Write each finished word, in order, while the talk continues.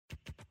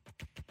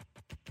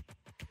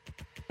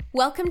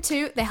Welcome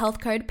to the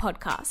Health Code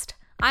Podcast.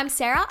 I'm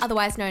Sarah,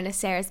 otherwise known as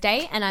Sarah's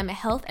Day, and I'm a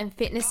health and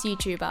fitness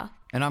YouTuber.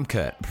 And I'm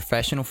Kurt,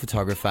 professional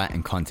photographer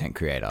and content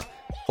creator,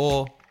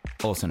 or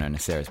also known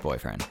as Sarah's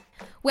boyfriend.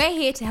 We're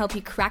here to help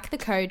you crack the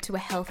code to a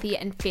healthy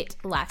and fit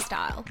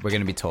lifestyle. We're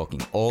going to be talking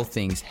all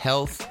things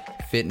health,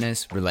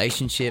 fitness,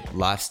 relationship,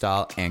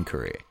 lifestyle, and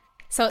career.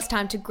 So it's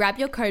time to grab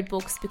your code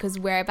books because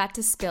we're about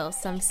to spill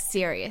some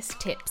serious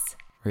tips.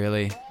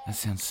 Really? That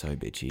sounds so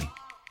bitchy.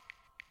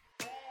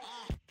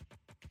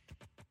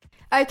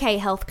 Okay,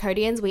 Health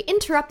Codians, we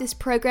interrupt this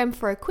program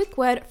for a quick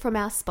word from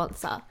our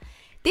sponsor.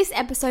 This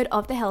episode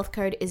of the Health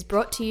Code is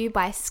brought to you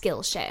by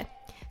Skillshare.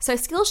 So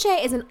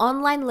Skillshare is an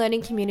online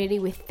learning community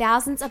with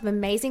thousands of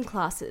amazing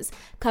classes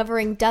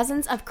covering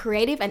dozens of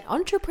creative and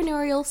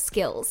entrepreneurial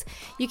skills.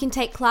 You can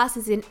take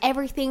classes in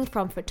everything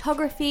from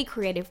photography,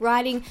 creative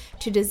writing,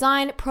 to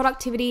design,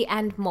 productivity,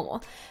 and more.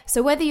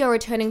 So whether you're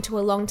returning to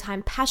a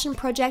long-time passion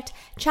project,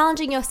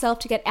 challenging yourself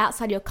to get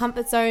outside your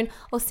comfort zone,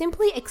 or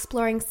simply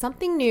exploring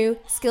something new,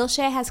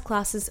 Skillshare has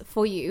classes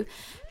for you.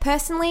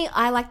 Personally,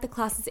 I like the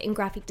classes in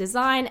graphic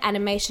design,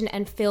 animation,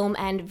 and film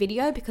and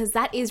video because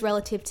that is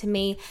relative to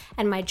me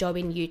and my job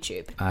in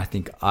YouTube. I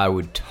think I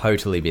would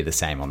totally be the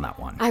same on that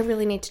one. I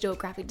really need to do a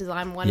graphic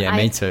design one. Yeah,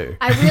 me too.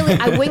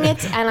 I wing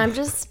it and I'm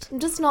just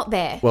not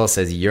there. Well,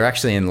 Ceci, you're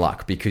actually in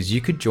luck because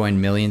you could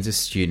join millions of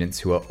students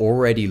who are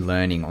already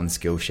learning on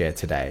Skillshare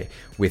today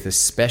with a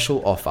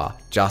special offer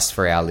just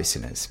for our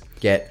listeners.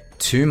 Get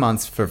 2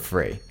 months for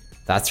free.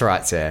 That's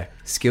right, sir.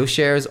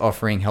 Skillshare is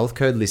offering Health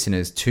Code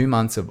listeners 2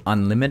 months of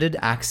unlimited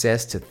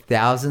access to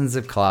thousands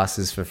of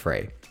classes for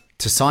free.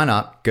 To sign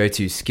up, go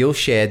to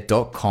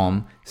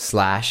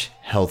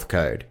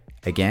skillshare.com/healthcode.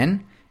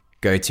 Again,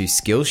 go to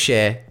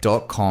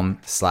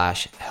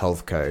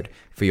skillshare.com/healthcode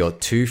for your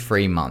 2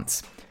 free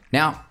months.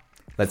 Now,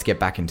 let's get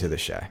back into the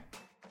show.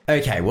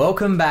 Okay,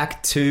 welcome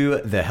back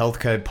to the Health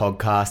Code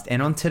Podcast.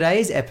 And on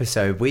today's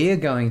episode, we are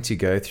going to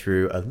go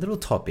through a little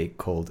topic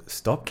called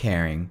Stop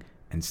Caring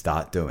and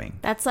Start Doing.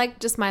 That's like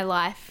just my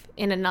life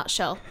in a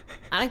nutshell.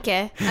 I don't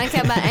care. I don't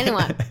care about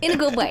anyone in a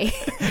good way.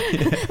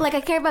 Like I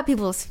care about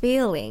people's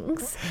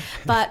feelings.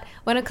 But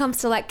when it comes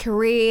to like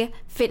career,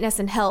 fitness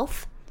and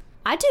health,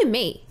 I do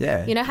me.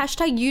 Yeah. You know,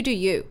 hashtag you do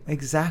you.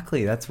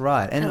 Exactly. That's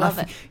right. And I love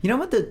it. You know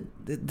what the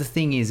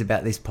thing is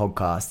about this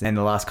podcast and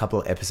the last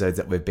couple of episodes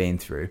that we've been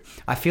through?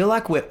 I feel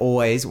like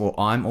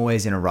I'm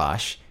always in a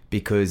rush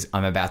because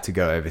I'm about to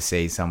go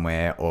overseas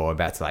somewhere or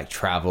about to like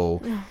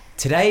travel.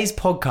 Today's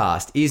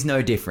podcast is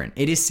no different.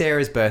 It is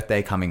Sarah's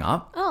birthday coming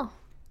up. Oh.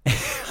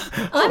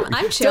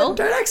 I'm chill.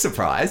 Don't act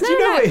surprised.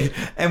 No.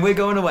 And we're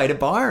going away to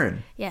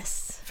Byron.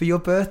 Yes. For your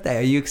birthday.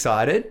 Are you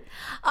excited?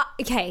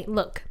 Okay,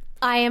 look.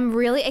 I am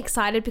really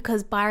excited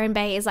because Byron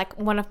Bay is like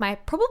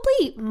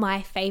probably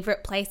my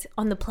favorite place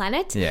on the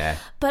planet. Yeah.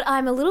 But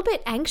I'm a little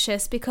bit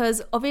anxious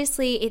because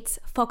obviously it's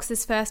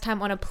Fox's first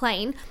time on a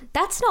plane.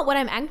 That's not what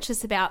I'm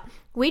anxious about.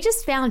 We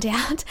just found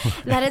out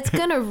that it's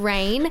going to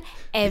rain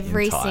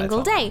every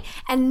single day.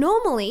 And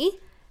normally,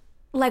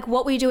 like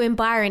what we do in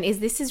Byron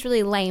this is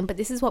really lame, but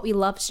this is what we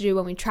love to do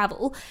when we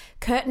travel.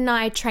 Kurt and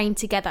I train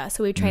together.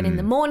 So we train in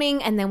the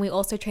morning and then we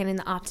also train in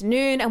the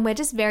afternoon, and we're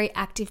just very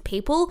active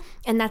people.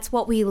 And that's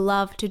what we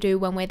love to do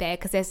when we're there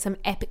because there's some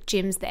epic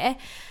gyms there.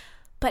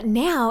 But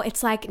now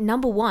it's like,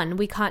 number one,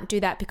 we can't do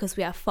that because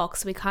we are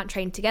Fox. So we can't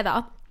train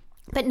together.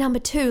 But number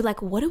two,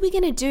 like, what are we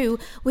going to do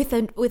with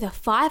a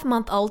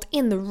 5-month-old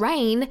in the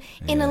rain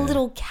in a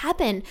little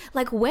cabin?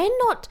 Like, we're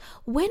not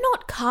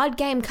card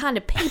game kind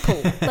of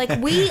people.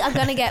 Like, we are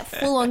going to get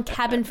full on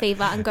cabin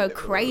fever and go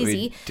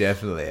crazy. We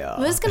definitely are.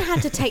 We're just going to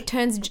have to take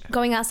turns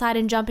going outside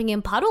and jumping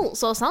in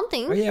puddles or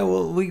something. Oh, yeah,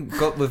 well, we've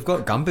got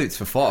gumboots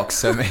for Fox,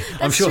 so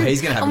I'm sure true.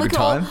 he's going to have a good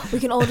time.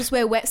 We can all just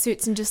wear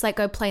wetsuits and just like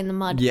go play in the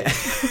mud. Yeah.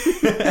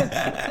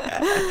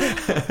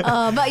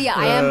 But yeah,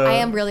 I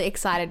am really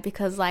excited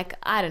because like,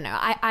 I don't know,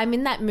 I'm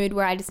in that mood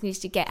where I just need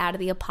to get out of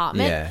the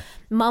apartment. Yeah.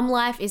 Mum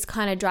life is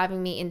kind of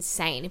driving me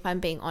insane, if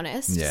I'm being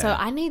honest. Yeah. So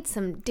I need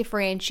some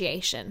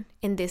differentiation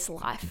in this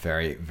life.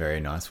 Very, very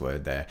nice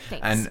word there.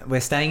 Thanks. And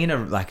we're staying in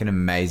an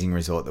amazing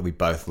resort that we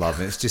both love,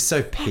 and it's just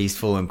so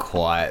peaceful and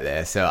quiet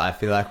there. So I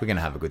feel like we're going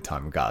to have a good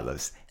time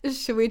regardless.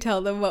 Should we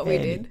tell them what we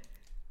did?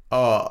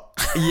 Oh,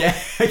 yeah,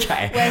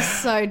 okay. We're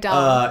so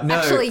dumb. No,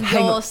 Actually,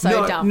 you're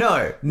so dumb.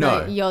 No,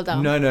 you're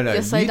dumb. No.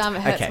 You're so dumb,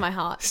 it hurts my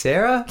heart.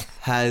 Sarah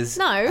has,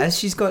 as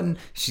she's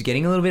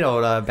getting a little bit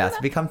older, about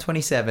to become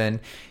 27,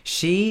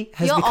 You're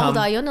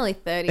older, you're nearly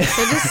 30,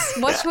 so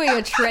just watch where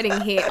you're treading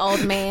here,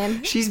 old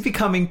man. She's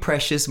becoming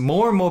precious,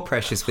 more and more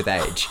precious with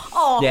age.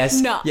 Oh,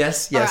 yes, no.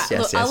 Yes, All right,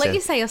 look, I'll let you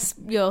say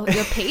your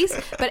piece,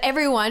 but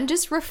everyone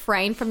just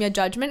refrain from your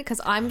judgment because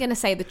I'm going to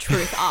say the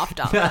truth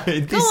after. No,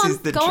 this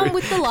is the truth. Go on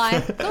with the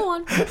lie. Go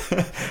on.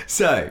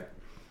 So,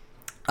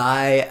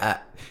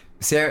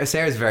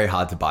 Sarah's very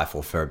hard to buy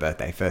for her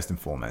birthday, first and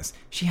foremost.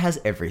 She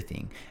has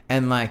everything.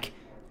 And like,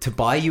 to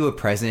buy you a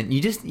present,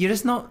 you're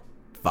just not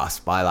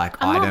fussed by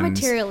like I'm items. not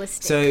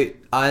materialistic. So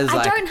I was I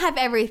like, don't have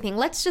everything.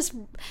 Let's just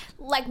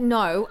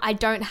no, I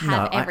don't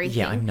have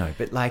everything. I know,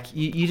 but like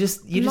you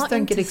just Not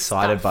don't get into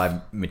excited stuff.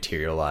 by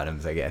material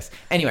items, I guess.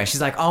 Anyway,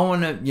 she's like, I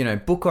want to,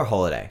 book a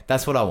holiday.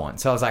 That's what I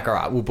want. So I was like, all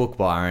right, we'll book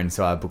Byron.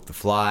 So I booked the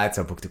flights,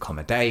 I booked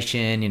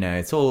accommodation.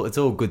 It's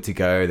all good to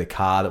go. The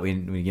car that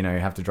we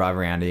have to drive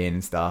around in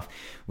and stuff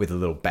with a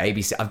little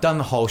baby. I've done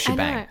the whole shebang.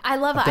 I know. I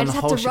love it. I just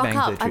have to rock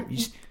up. I'm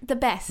the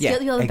best. Yeah,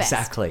 you're the best.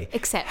 exactly.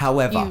 Except,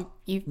 however,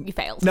 you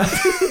failed. No.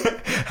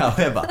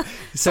 However,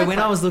 so when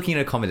I was looking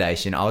at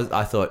accommodation,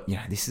 I thought,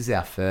 this is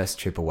our first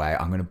trip away.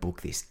 I'm going to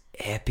book this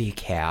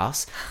epic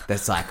house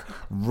that's like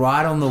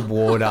right on the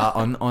water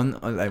on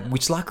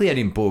which luckily I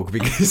didn't book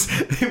because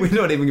we're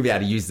not even gonna be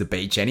able to use the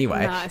beach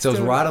anyway. No, so it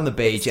was right on the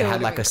beach. It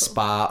had like a cool.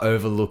 spa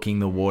overlooking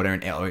the water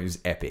and it was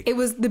epic. It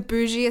was the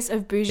bougiest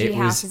of bougie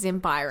houses in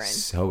Byron.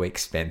 So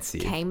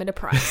expensive. Came at a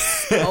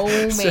price. Oh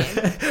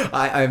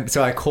man.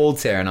 So I called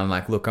Sarah and I'm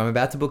like, look, I'm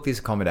about to book this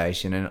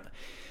accommodation and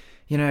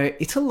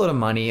it's a lot of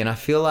money and I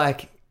feel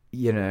like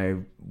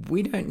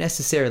we don't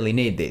necessarily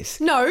need this.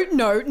 No.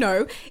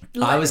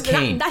 I was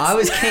keen.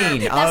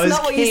 That's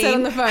not what you said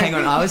on the phone. Hang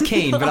on, I was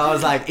keen, but I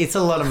was like, it's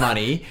a lot of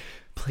money.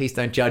 Please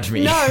don't judge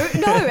me.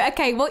 No.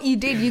 Okay, what you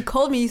did, you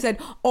called me, you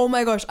said, oh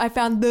my gosh, I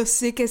found the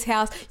sickest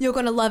house. You're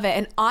going to love it.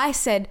 And I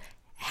said,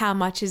 how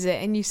much is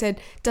it? And you said,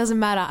 doesn't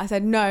matter. I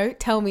said, no,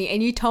 tell me.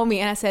 And you told me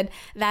and I said,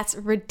 that's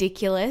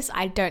ridiculous.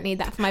 I don't need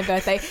that for my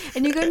birthday.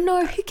 And you go,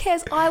 no, who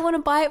cares? I want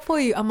to buy it for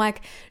you. I'm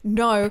like,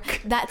 no,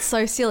 that's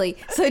so silly.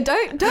 So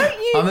don't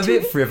you. I'm a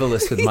bit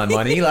frivolous with my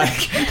money.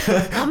 Like,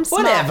 I'm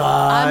smart.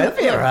 whatever.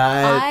 It'll be all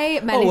right.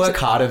 I'll work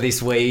harder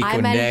this week I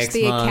or manage next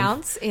the month.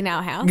 accounts in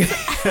our house.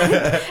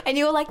 And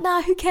you were like,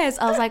 nah, who cares?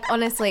 I was like,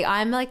 honestly,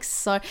 I'm like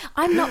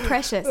I'm not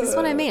precious. This is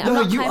what I mean. I'm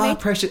No, not you are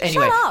precious.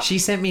 Anyway, Shut up. she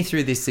sent me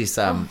through this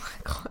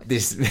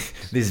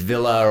this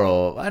villa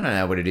or I don't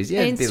know what it is.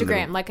 Yeah,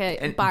 Instagram, like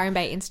a Byron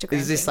Bay Instagram.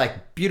 There's this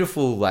like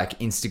beautiful like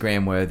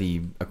Instagram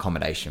worthy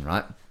accommodation,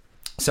 right?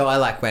 So I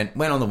like went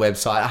on the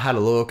website. I had a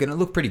look and it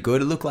looked pretty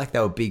good. It looked like they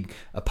were big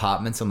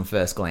apartments on the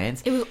first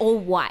glance. It was all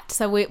white,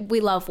 so we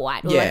love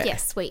white. We're like,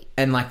 yes, sweet.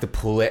 And like the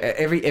pool,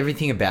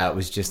 everything about it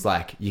was just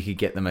like you could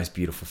get the most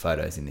beautiful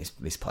photos in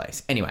this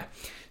place. Anyway.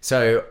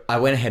 So I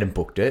went ahead and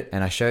booked it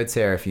and I showed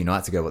Sarah a few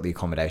nights ago what the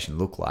accommodation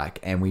looked like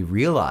and we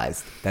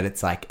realised that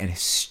it's like a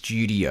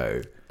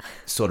studio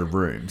sort of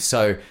room.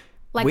 So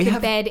like the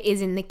bed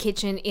is in the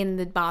kitchen in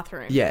the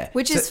bathroom. Yeah.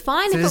 Which is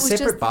fine so if it was a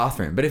separate just...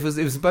 bathroom. But if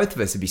it was both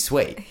of us, it'd be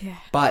sweet. Yeah.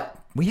 But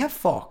we have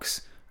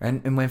Fox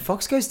and when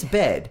Fox goes to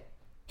bed...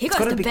 He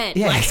goes to bed.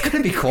 Yeah, it's got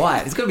to be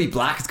quiet. It's got to be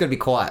black. It's got to be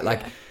quiet.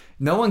 Like...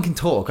 No one can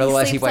talk,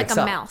 otherwise he wakes like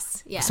a up.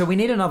 mouse. Yeah. So we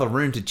need another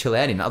room to chill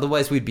out in.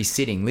 Otherwise we'd be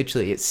sitting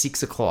literally at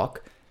 6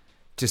 o'clock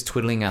just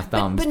twiddling our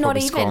thumbs, but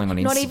probably scrolling on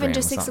Instagram. Not even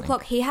just or 6 something.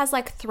 o'clock. He has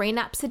like 3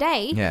 naps a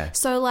day. Yeah.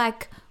 So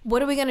like,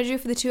 what are we going to do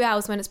for the 2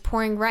 hours when it's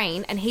pouring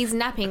rain and he's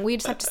napping? We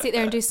just have to sit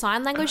there and do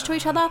sign language to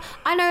each other.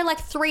 I know like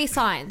 3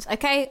 signs.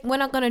 Okay, we're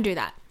not going to do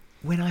that.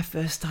 When I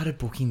first started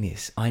booking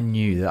this, I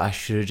knew that I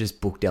should have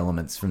just booked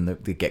Elements from the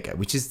get-go,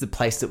 which is the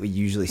place that we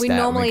usually stay at when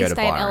we normally go to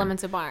stay at Byron.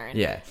 Elements of Byron.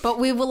 Yeah. But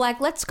we were like,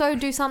 let's go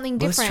do something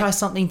different. Let's try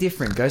something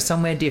different. Go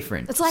somewhere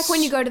different. It's like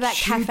when you go to that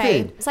Stupid. cafe.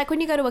 It's like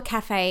when you go to a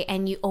cafe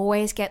and you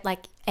always get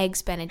like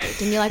eggs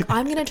Benedict and you're like,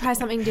 I'm going to try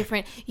something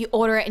different. You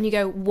order it and you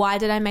go, why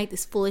did I make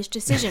this foolish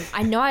decision?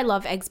 I know I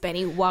love eggs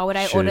Benny. Why would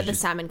I order the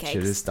salmon cakes?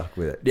 Should have stuck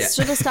with it. Yeah.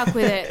 Should have stuck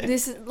with it.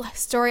 This is the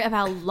story of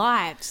our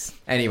lives.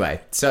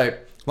 Anyway, so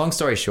long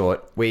story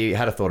short, we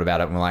had a thought about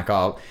it and we're like,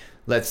 oh,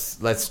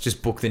 let's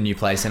just book the new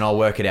place and I'll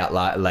work it out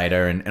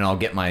later and I'll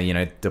get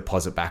my,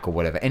 deposit back or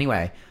whatever.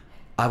 Anyway,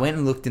 I went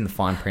and looked in the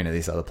fine print of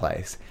this other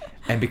place.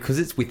 And because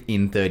it's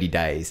within 30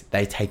 days,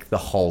 they take the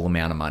whole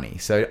amount of money.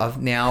 So I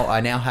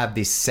now have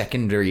this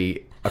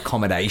secondary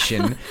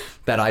accommodation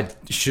that I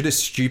should have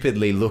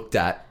stupidly looked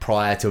at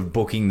prior to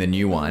booking the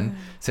new one.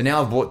 So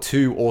now I've bought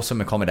 2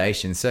 awesome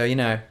accommodations. So,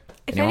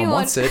 if anyone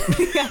wants it.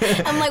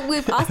 I'm like,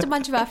 we've asked a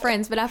bunch of our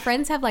friends, but our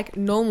friends have like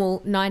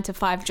normal 9 to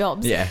 5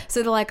 jobs. Yeah.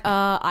 So they're like,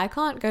 I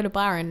can't go to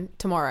Byron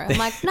tomorrow. I'm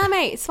like, no,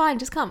 mate, it's fine.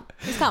 Just come.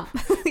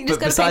 You just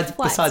got to pay for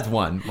flights. Besides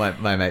one,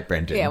 my mate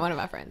Brenton. Yeah, one of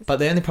our friends. But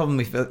the only problem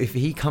if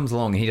he comes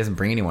along and he doesn't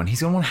bring anyone, he's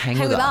going to want to hang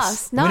with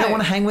us. No. We don't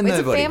want to hang with nobody.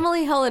 It's a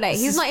family holiday.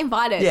 He's not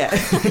invited. Yeah.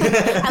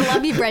 I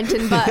love you,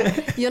 Brenton,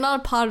 but you're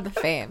not a part of the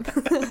fam.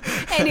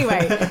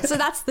 Anyway, so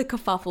that's the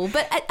kerfuffle.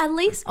 But at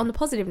least on the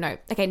positive note,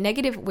 okay,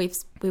 negative, we've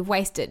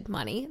wasted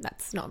money.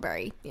 That's not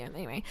very,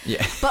 anyway.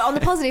 Yeah. But on the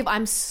positive,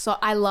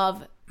 I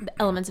love the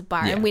Elements of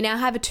Byron. Yeah. We now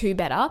have a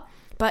 2-bedder.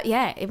 But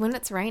yeah, when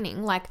it's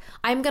raining, like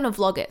I'm going to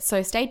vlog it.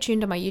 So stay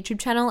tuned to my YouTube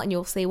channel and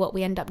you'll see what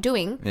we end up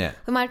doing. Yeah.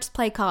 We might just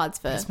play cards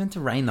for... It's meant to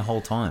rain the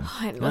whole time.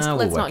 Let's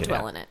not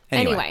dwell on it.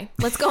 Anyway,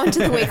 let's go into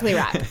the weekly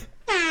wrap.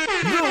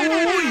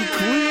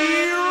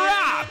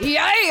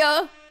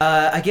 Yeah.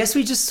 I guess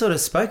we just sort of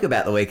spoke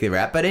about the weekly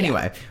wrap, but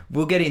anyway,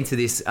 we'll get into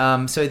this.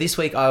 So this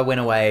week I went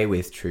away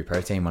with True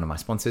Protein, one of my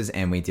sponsors,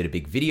 and we did a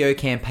big video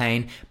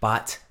campaign,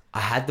 but I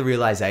had the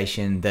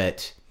realization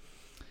that,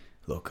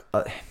 look,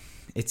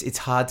 it's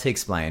hard to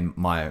explain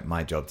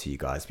my job to you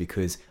guys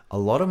because a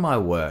lot of my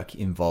work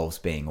involves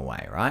being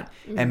away, right?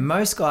 And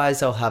most guys,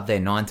 they'll have their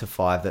 9 to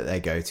 5 that they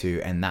go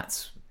to, and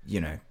that's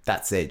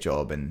their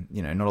job, and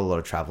not a lot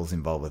of travel's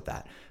involved with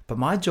that. But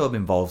my job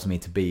involves me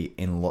to be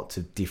in lots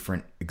of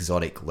different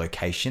exotic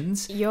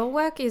locations. Your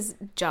work is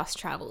just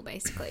travel,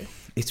 basically.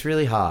 It's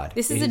really hard.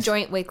 This is a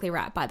joint weekly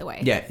wrap, by the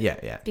way.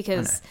 Yeah.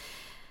 Because,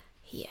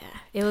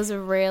 it was a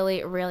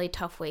really, really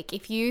tough week.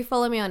 If you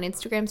follow me on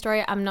Instagram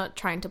story, I'm not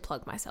trying to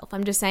plug myself.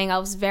 I'm just saying I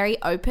was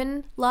very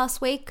open last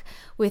week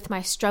with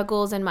my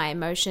struggles and my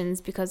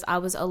emotions because I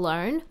was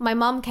alone. My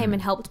mum came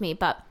and helped me,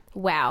 but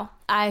wow,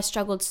 I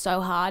struggled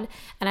so hard,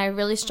 and I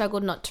really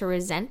struggled not to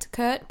resent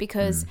Kurt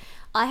because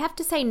I have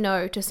to say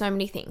no to so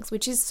many things,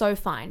 which is so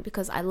fine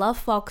because I love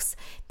Fox.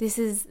 This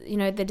is,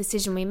 the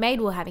decision we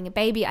made. We're having a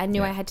baby. I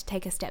knew I had to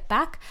take a step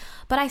back,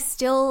 but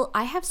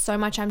I have so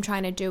much I'm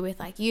trying to do with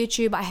like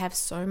YouTube. I have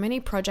so many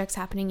projects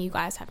happening. You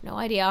guys have no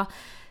idea.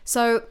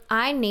 So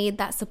I need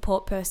that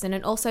support person.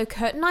 And also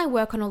Kurt and I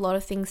work on a lot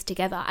of things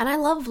together, and I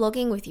love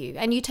vlogging with you,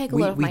 and you take a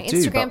lot of my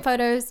Instagram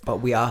photos. But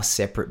we are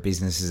separate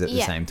businesses at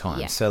the same time.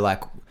 Yeah. So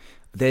like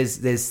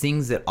there's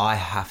things that I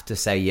have to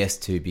say yes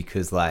to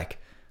because like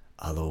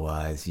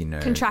otherwise,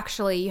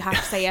 contractually you have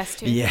to say yes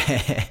to.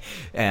 Yeah.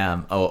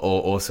 Or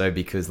also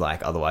because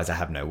like otherwise I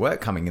have no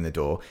work coming in the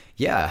door.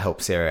 Yeah, I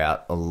help Sarah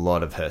out a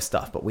lot of her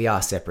stuff, but we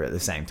are separate at the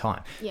same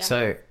time. Yeah.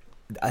 So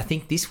I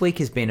think this week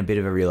has been a bit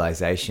of a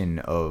realization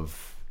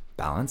of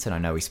balance, and I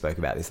know we spoke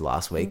about this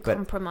last week, but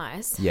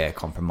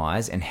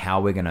compromise and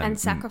how we're gonna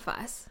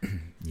sacrifice.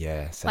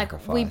 Sacrifice.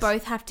 Like we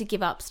both have to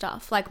give up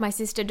stuff. Like my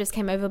sister just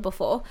came over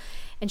before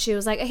and she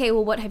was like, okay,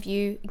 well, what have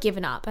you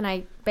given up? And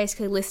I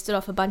basically listed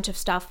off a bunch of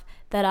stuff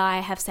that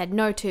I have said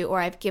no to or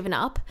I've given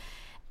up,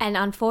 and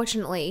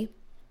unfortunately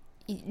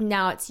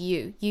now it's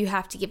you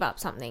have to give up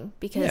something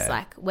because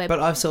but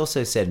I've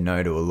also said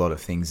no to a lot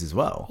of things as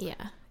well.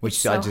 Which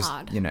it's so I just,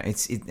 hard. And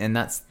that's and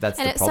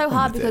the it's so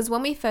hard because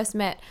when we first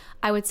met,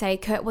 I would say,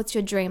 Kurt, what's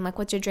your dream? Like,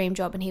 what's your dream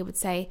job? And he would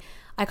say,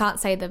 I can't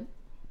say the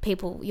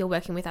people you're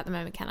working with at the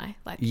moment, can I?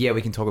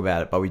 We can talk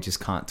about it, but we just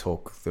can't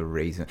talk the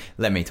reason.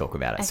 Let me talk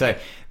about it. Okay. So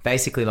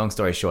basically, long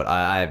story short,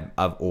 I've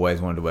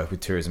always wanted to work with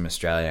Tourism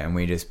Australia, and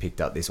we just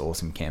picked up this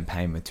awesome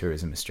campaign with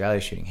Tourism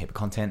Australia, shooting a heap of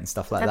content and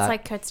stuff like that. That's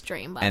like Kurt's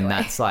dream, by the way. And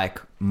that's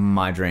like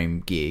my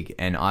dream gig,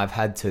 and I've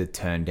had to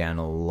turn down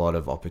a lot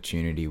of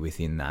opportunity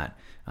within that.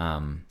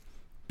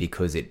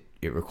 Because it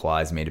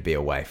requires me to be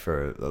away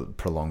for a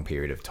prolonged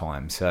period of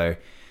time. So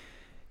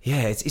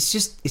yeah,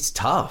 it's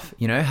tough,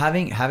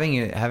 having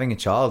a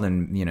child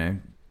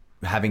and,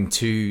 having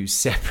two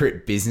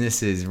separate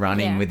businesses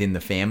running within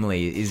the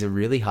family is a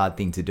really hard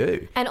thing to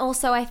do. And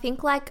also I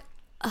think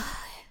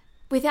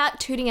without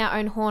tooting our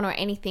own horn or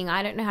anything,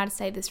 I don't know how to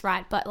say this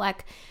right, but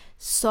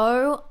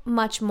so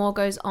much more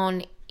goes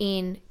on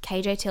in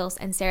KJ Tills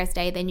and Sarah's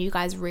day than you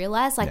guys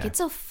realize.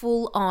 It's a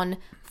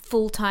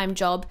full-time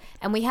job,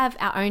 and we have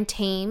our own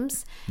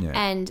teams,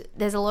 and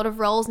there's a lot of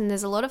roles and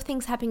there's a lot of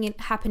things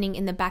happening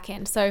in the back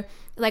end. So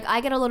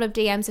I get a lot of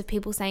DMs of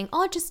people saying,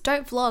 oh, just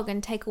don't vlog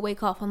and take a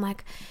week off. I'm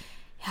like,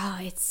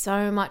 it's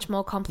so much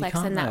more complex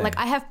than that.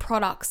 I have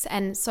products,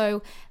 and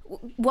so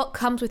what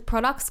comes with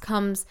products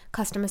comes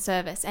customer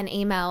service and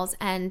emails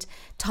and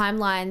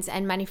timelines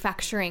and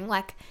manufacturing.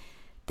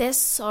 There's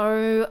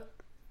so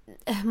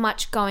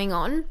much going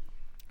on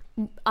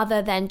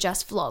other than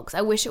just vlogs.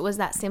 I wish it was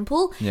that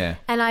simple. Yeah.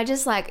 And I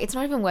just it's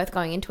not even worth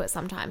going into it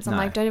sometimes.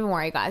 I'm don't even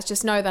worry, guys.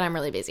 Just know that I'm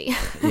really busy.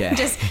 Yeah.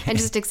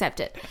 just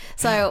accept it.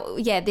 So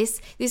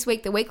this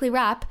week, the weekly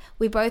wrap,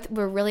 we both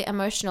were really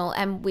emotional,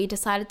 and we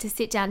decided to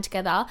sit down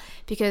together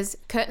because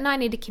Kurt and I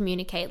need to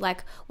communicate.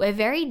 We're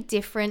very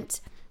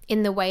different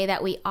in the way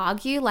that we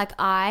argue.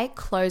 I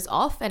close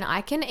off and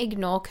I can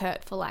ignore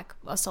Kurt for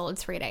a solid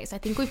 3 days. I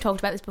think we've talked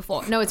about this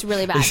before. No, it's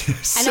really bad.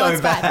 I know it's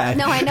bad.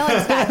 No, I know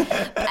it's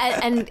bad.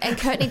 And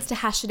Kurt needs to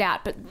hash it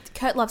out, but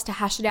Kurt loves to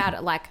hash it out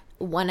at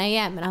 1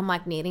 a.m. and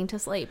I'm needing to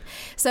sleep.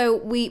 So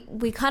we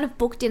kind of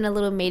booked in a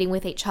little meeting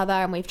with each other,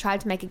 and we've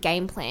tried to make a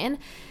game plan.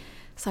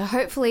 So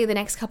hopefully the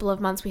next couple of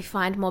months we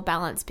find more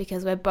balance,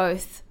 because we're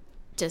both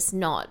just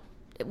not.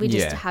 We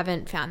just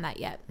haven't found that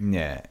yet.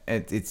 Yeah,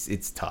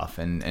 it's tough,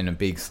 and a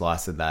big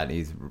slice of that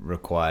is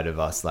required of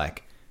us,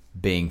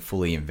 being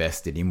fully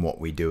invested in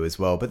what we do as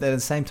well. But then at the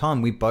same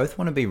time, we both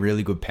want to be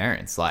really good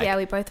parents.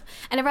 We both.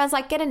 And everyone's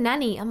get a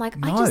nanny. I'm like,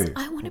 no.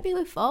 I want to be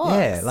with Fox.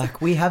 Yeah,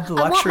 we have the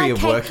luxury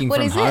of working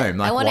from home.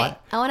 I want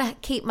to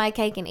keep my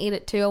cake and eat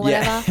it too, or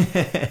whatever.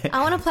 Yeah.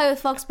 I want to play with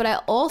Fox, but I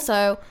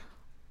also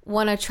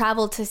want to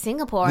travel to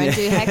Singapore and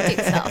do hectic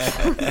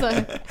stuff.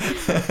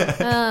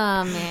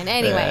 Oh man.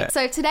 Anyway,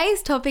 so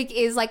today's topic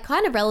is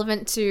kind of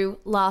relevant to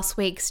last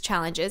week's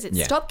challenges.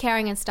 It's stop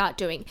caring and start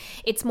doing.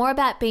 It's more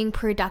about being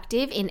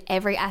productive in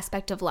every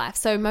aspect of life.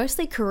 So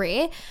mostly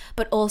career,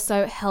 but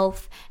also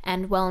health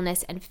and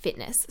wellness and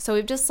fitness. So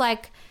we've just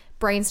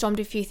brainstormed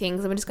a few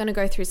things and we're just going to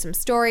go through some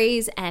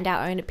stories and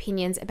our own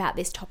opinions about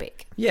this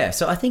topic. Yeah,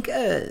 so I think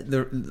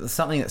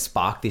something that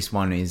sparked this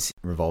one is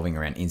revolving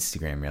around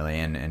Instagram really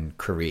and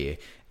career.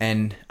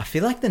 And I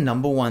feel like the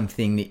number one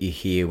thing that you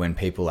hear when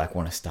people like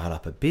want to start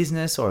up a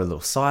business or a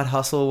little side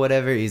hustle or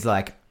whatever is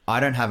like, I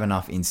don't have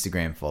enough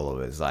Instagram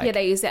followers. Like, yeah,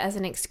 they use it as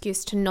an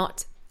excuse to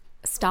not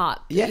start.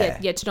 Yeah,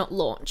 to not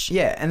launch.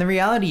 Yeah, and the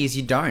reality is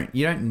you don't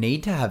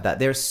need to have that.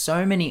 There are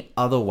so many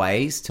other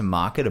ways to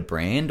market a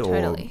brand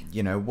or,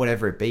 you know,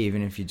 whatever it be,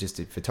 even if you're just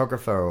a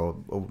photographer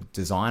or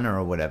designer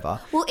or whatever.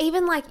 Well,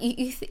 even like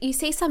you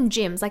see some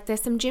gyms, like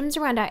there's some gyms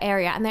around our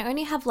area and they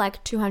only have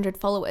like 200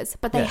 followers,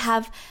 but they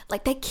have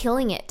like, they're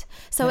killing it.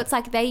 So it's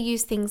like they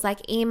use things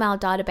like email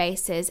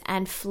databases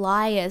and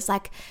flyers,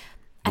 like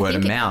word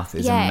of mouth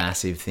is a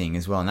massive thing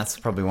as well. And that's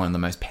probably one of the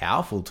most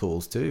powerful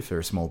tools too for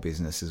a small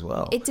business as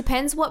well. It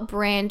depends what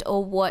brand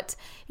or what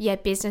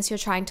business you're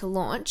trying to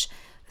launch.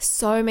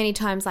 So many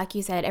times, like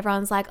you said,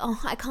 everyone's like, oh,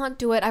 I can't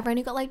do it. I've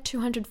only got like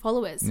 200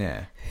 followers.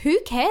 Yeah. Who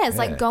cares?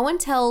 Like, go and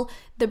tell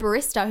the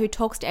barista who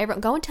talks to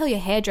everyone. Go and tell your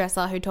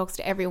hairdresser who talks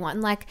to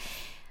everyone. Like,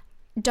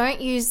 don't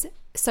use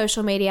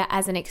social media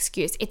as an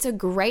excuse. It's a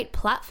great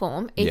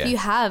platform. If you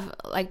have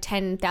like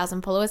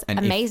 10,000 followers, and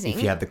amazing.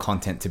 If you have the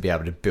content to be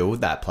able to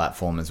build that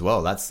platform as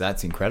well, that's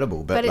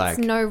incredible. But it's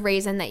no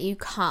reason that you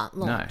can't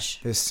launch.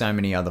 No, there's so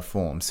many other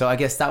forms. So I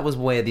guess that was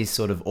where this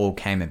sort of all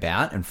came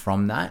about. And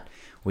from that,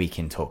 we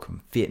can talk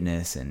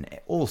fitness and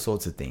all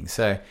sorts of things.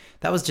 So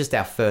that was just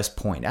our first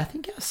point. I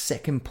think our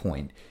second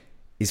point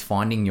is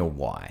finding your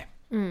why.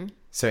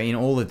 So in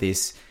all of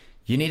this,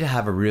 you need to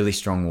have a really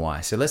strong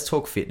why. So let's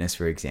talk fitness,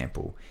 for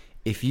example.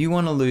 If you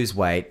want to lose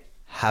weight,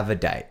 have a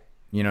date.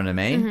 You know what I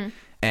mean?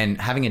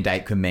 And having a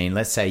date could mean,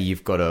 let's say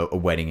you've got a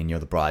wedding and you're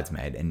the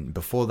bridesmaid, and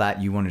before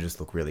that you want to just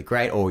look really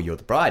great, or you're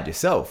the bride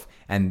yourself,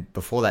 and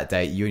before that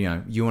date you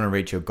want to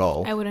reach your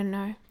goal. I wouldn't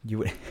know. You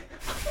would.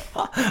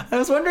 I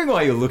was wondering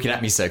why you're looking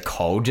at me so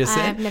cold just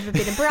then. I've never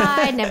been a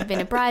bride, never been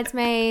a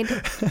bridesmaid.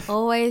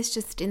 Always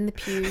just in the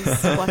pews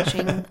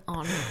watching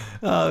on.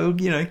 Oh,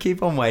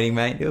 keep on waiting,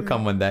 mate. It'll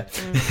come one day.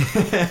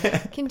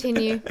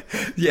 Continue.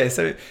 Yeah,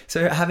 so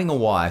having a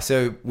why.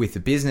 So with the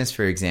business,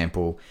 for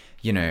example,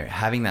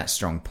 having that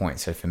strong point.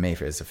 So for me,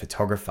 as a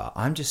photographer,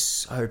 I'm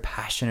just so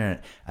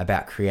passionate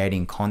about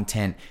creating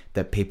content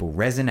that people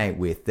resonate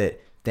with,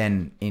 that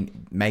then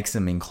makes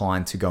them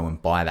inclined to go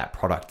and buy that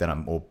product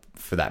or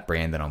for that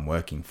brand that I'm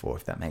working for,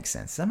 if that makes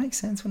sense. Does that make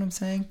sense what I'm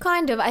saying?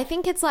 Kind of. I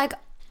think it's like,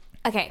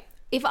 okay,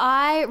 if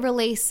I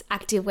release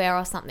activewear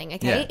or something,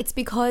 okay, it's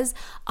because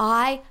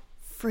I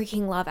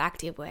freaking love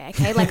activewear,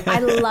 okay? Like, I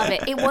love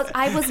it.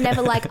 I was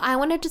never like, I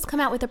want to just come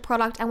out with a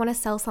product, I want to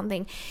sell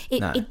something.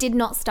 It did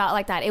not start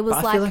like that. It was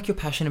I feel like you're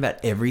passionate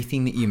about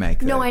everything that you make,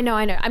 though. No, I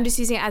know. I'm just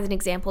using it as an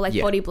example, like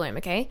Body Bloom,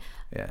 okay?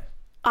 Yeah.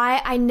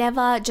 I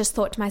never just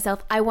thought to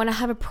myself, I want to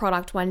have a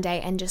product one day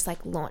and just like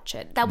launch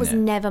it. That was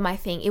never my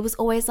thing. It was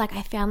always like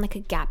I found like a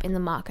gap in the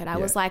market. I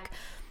was like,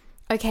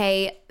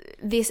 okay,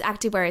 this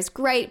activewear is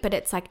great, but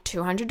it's like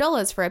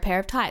 $200 for a pair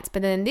of tights.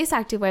 But then this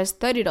activewear is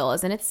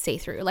 $30 and it's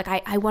see-through. Like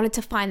I wanted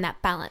to find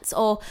that balance.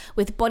 Or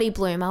with Body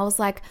Bloom, I was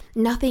like,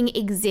 nothing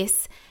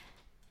exists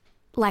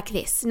like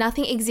this.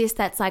 Nothing exists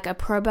that's like a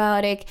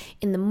probiotic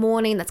in the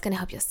morning that's going to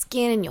help your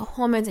skin and your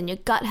hormones and your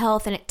gut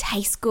health, and it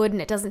tastes good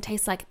and it doesn't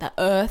taste like the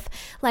earth.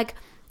 Like,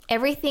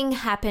 everything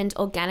happened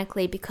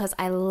organically because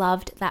I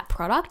loved that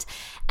product.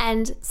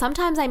 And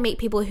sometimes I meet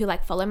people who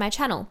like follow my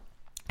channel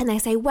and they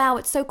say, wow,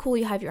 it's so cool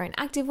you have your own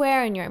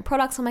activewear and your own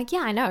products. I'm like,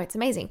 yeah, I know, it's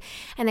amazing.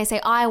 And they say,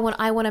 I want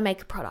to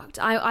make a product.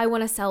 I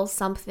want to sell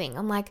something.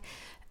 I'm like,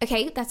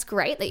 okay, that's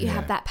great that you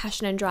have that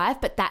passion and drive,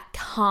 but that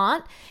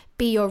can't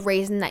be your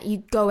reason that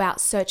you go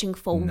out searching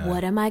for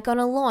what am I going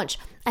to launch.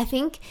 I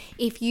think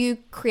if you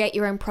create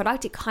your own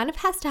product, it kind of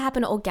has to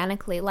happen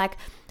organically. Like,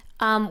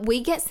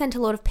 we get sent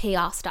a lot of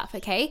PR stuff,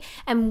 okay?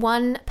 And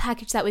one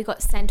package that we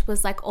got sent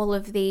was like all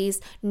of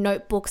these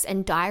notebooks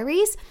and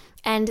diaries.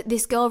 And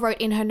this girl wrote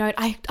in her note,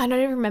 I don't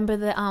even remember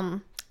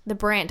the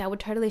brand. I would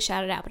totally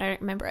shout it out, but I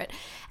don't remember it.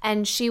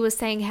 And she was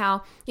saying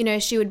how,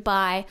 she would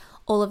buy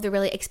all of the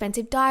really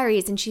expensive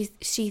diaries, and she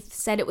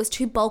said it was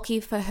too bulky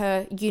for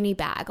her uni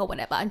bag or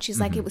whatever. And she's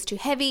like, it was too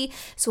heavy.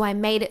 So I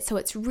made it so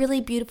it's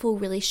really beautiful,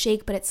 really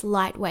chic, but it's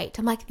lightweight.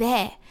 I'm like,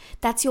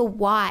 that's your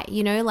why,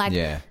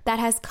 that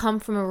has come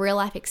from a real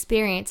life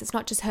experience. It's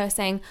not just her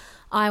saying,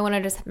 I want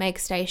to just make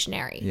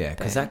stationery. Yeah,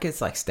 because that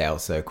gets like stale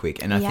so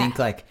quick. And I think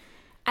like...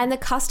 And the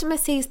customer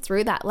sees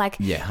through that. Like,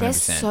 100%. They're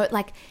so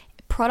like...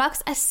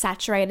 Products are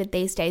saturated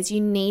these days.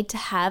 You need to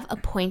have a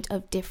point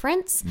of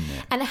difference,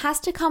 and it has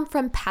to come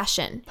from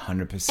passion.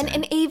 100%.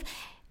 And Eve,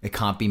 it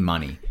can't be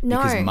money,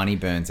 because money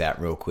burns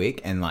out real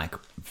quick. And like,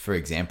 for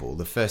example,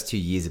 the first 2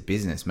 years of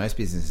business, most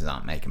businesses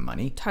aren't making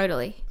money.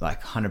 Totally.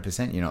 Like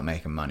 100%, you're not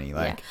making money.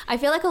 Like, I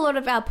feel like a lot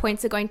of our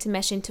points are going to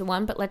mesh into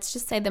one, but let's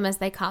just say them as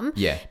they come.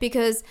 Yeah.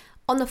 Because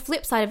on the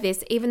flip side of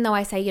this, even though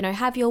I say,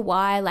 have your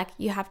why, like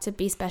you have to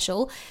be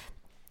special,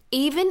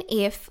 even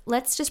if,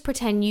 let's just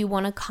pretend you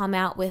want to come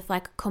out with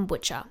like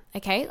kombucha,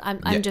 okay?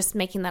 I'm just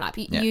making that up.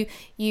 Are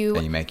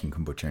you making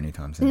kombucha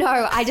anytime soon?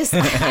 No, I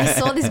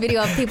saw this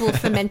video of people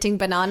fermenting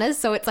bananas,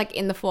 so it's like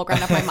in the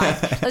foreground of my mind.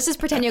 Let's just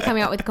pretend you're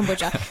coming out with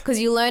kombucha, because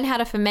you learn how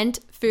to ferment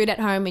food at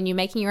home and you're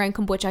making your own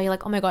kombucha. You're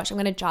like, oh my gosh, I'm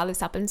going to jar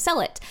this up and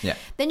sell it. Yeah.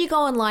 Then you go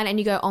online and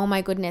you go, oh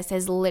my goodness,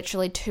 there's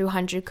literally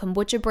 200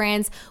 kombucha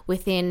brands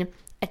within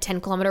a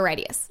 10-kilometer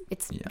radius.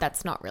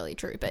 That's not really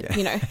true, but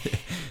you know,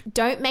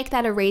 don't make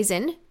that a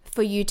reason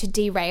for you to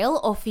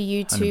derail or for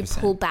you to 100%.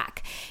 pull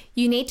back.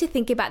 You need to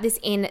think about this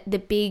in the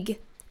big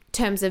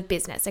terms of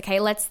business, okay?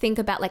 Let's think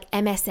about like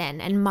MSN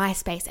and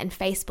MySpace and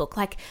Facebook.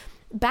 Like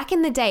back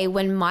in the day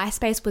when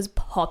MySpace was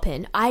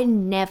popping, I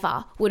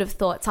never would have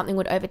thought something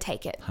would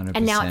overtake it. 100%.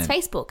 And now it's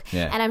Facebook.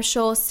 Yeah. And I'm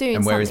sure soon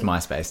And where is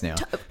MySpace now?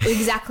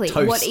 Exactly.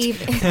 Toast. What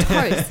even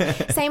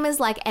toast. Same as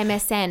like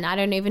MSN. I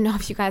don't even know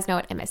if you guys know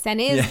what MSN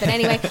is, but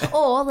anyway,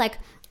 or like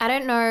I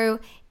don't know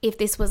if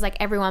this was like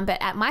everyone,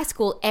 but at my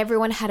school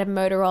everyone had a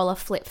Motorola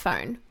flip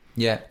phone.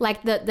 Yeah.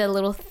 Like the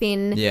little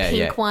thin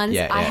pink ones.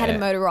 I had a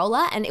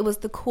Motorola and it was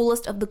the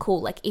coolest of the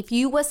cool. Like if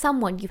you were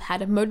someone, you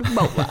had a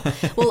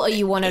Motorola. Well, or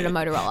you wanted a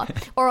Motorola.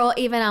 Or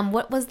even,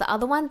 what was the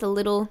other one? The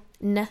little,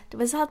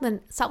 was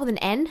that start with an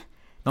N?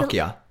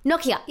 Nokia.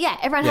 Nokia. Yeah,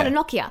 everyone had a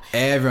Nokia.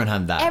 Everyone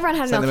had that. Everyone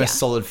had a It's like the Nokia. most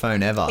solid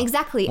phone ever.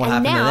 Exactly. What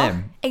and happened now,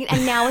 to them?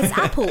 and now it's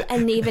Apple.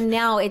 And even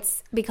now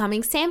it's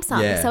becoming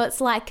Samsung. Yeah. So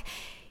it's like,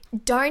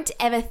 don't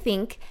ever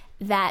think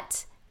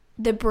that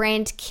the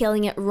brand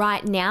killing it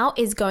right now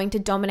is going to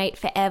dominate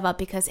forever,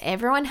 because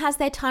everyone has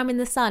their time in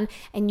the sun,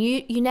 and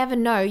you never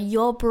know,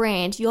 your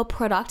brand, your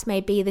product may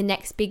be the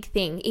next big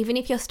thing. Even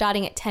if you're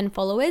starting at 10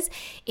 followers,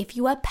 if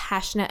you are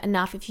passionate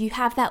enough, if you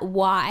have that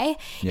why,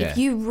 if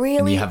you really...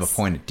 And you have a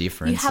point of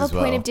difference. You have as a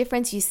point well. of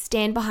difference, you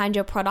stand behind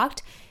your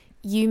product,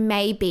 you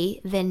may be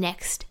the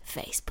next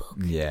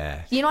Facebook.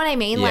 Yeah. You know what I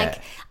mean? Yeah.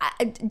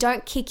 Like,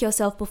 don't kick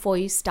yourself before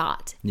you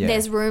start. Yeah.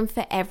 There's room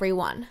for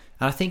everyone.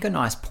 And I think a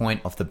nice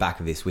point off the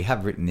back of this, we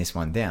have written this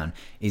one down,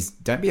 is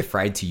don't be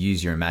afraid to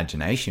use your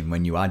imagination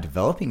when you are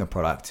developing a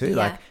product too. Yeah.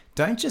 Like,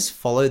 don't just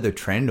follow the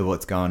trend of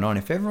what's going on.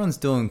 If everyone's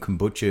doing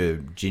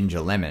kombucha,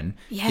 ginger, lemon,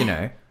 you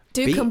know,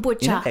 do be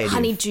kombucha, innovative.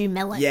 honeydew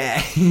melon.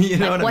 Yeah. You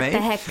know Like, what I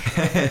mean? what the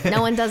heck?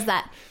 No one does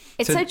that.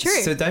 It's so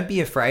true. So don't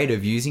be afraid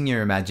of using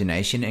your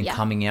imagination and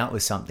coming out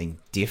with something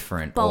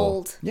different.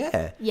 Bold.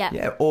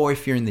 Yeah. Or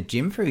if you're in the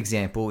gym, for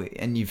example,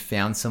 and you've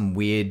found some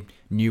weird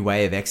new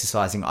way of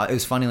exercising. It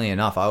was funnily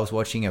enough, I was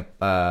watching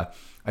a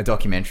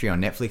documentary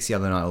on Netflix the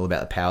other night all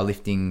about the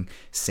powerlifting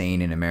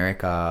scene in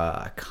America.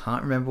 I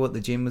can't remember what the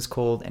gym was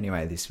called.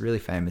 Anyway, this really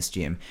famous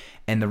gym.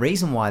 And the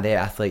reason why their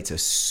athletes are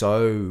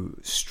so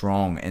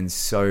strong and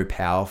so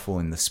powerful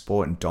in the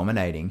sport and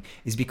dominating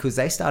is because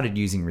they started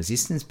using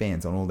resistance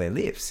bands on all their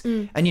lifts.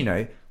 And you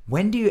know,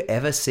 when do you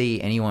ever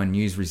see anyone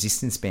use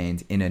resistance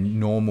bands in a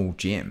normal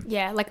gym?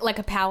 Yeah, like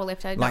a power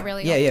lifter, not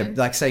really Yeah. often.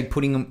 Like say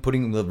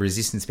putting the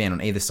resistance band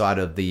on either side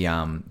of the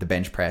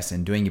bench press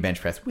and doing your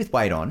bench press with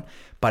weight on,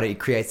 but it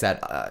creates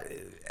that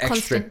extra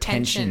Constant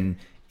tension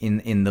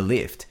in the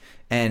lift.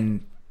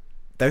 And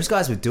those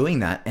guys were doing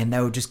that, and they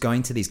were just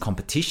going to these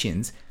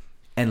competitions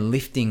and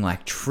lifting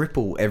like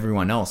triple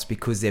everyone else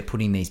because they're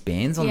putting these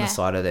bands on the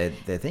side of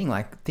their thing.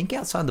 Like, think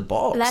outside the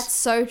box. That's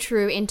so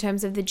true in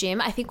terms of the gym.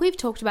 I think we've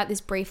talked about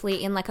this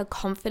briefly in like a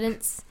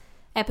confidence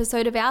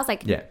episode of ours,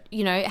 like,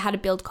 you know, how to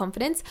build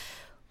confidence.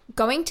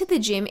 Going to the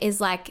gym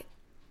is like,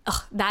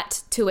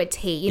 that to a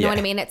T. You know what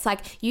I mean? It's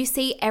like you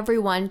see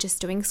everyone just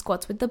doing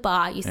squats with the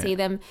bar. You see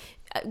them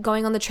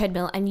going on the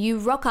treadmill, and you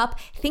rock up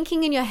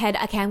thinking in your head,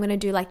 okay, I'm going to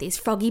do like these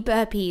froggy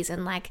burpees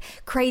and like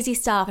crazy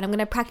stuff, and I'm going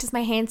to practice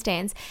my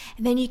handstands.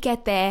 And then you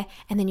get there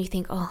and then you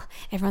think, oh,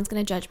 everyone's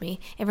going to judge me.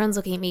 Everyone's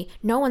looking at me.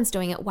 No one's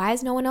doing it. Why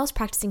is no one else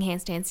practicing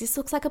handstands? This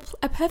looks like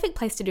a perfect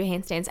place to do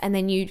handstands. And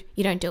then you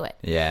don't do it.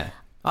 Yeah.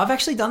 I've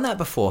actually done that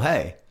before,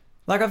 hey.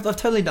 Like, I've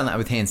totally done that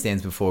with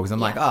handstands before because I'm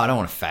like, I don't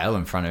want to fail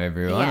in front of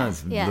everyone.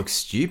 It looks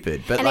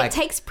stupid. But and like, it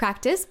takes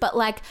practice, but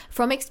like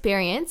from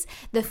experience,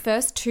 the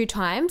first 2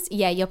 times,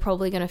 you're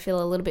probably going to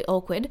feel a little bit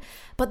awkward.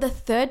 But the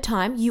third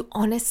time, you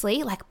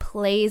honestly, like,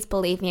 please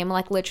believe me, I'm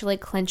like literally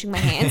clenching my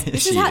hands.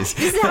 This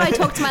is how I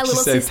talk to my little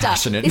so sister.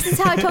 Passionate. This is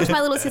how I talk to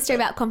my little sister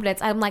about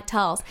confidence. I'm like,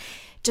 Charles,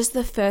 just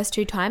the first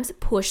 2 times,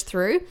 push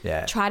through.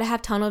 Yeah. Try to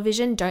have tunnel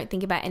vision. Don't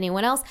think about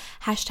anyone else.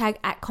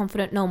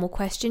 #@confidentnormal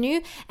question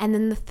you. And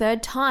then the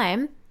third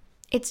time,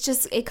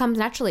 it comes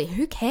naturally.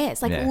 Who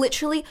cares? Like,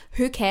 literally,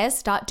 who cares?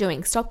 Start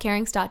doing. Stop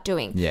caring, start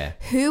doing. Yeah.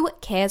 Who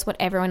cares what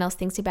everyone else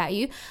thinks about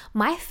you?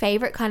 My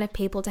favorite kind of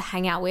people to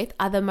hang out with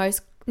are the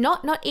most,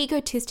 not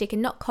egotistic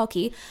and not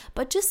cocky,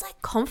 but just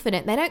like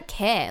confident. They don't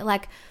care.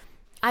 Like,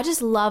 I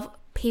just love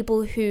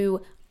people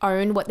who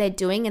own what they're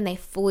doing and they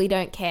fully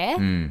don't care.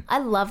 I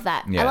love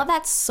that. I love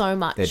that so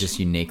much. they're just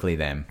uniquely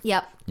them.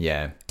 Yep.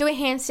 Yeah. Do a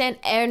handstand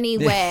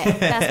anywhere.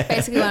 That's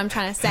basically what I'm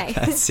trying to say.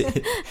 That's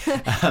it.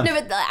 No,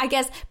 but I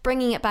guess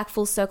bringing it back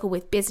full circle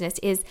with business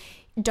is,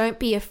 don't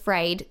be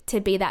afraid to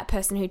be that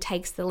person who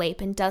takes the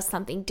leap and does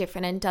something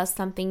different and does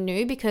something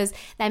new, because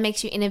that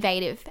makes you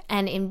innovative.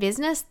 And in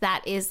business,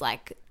 that is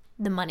like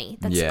the money.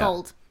 That's Yeah.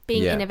 gold.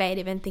 Being Yeah.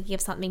 innovative and thinking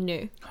of something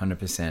new.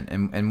 100%.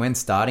 And when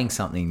starting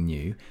something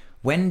new,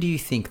 when do you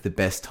think the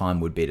best time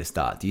would be to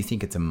start? Do you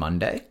think it's a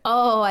Monday?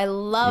 Oh, I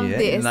love Yeah,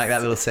 this. like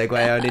that little segue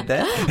I did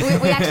there?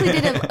 we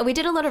actually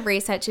did a lot of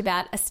research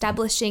about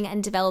establishing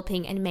and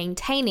developing and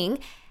maintaining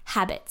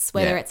habits,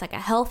 whether Yeah. it's like a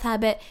health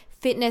habit,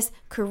 fitness,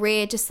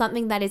 career, just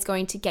something that is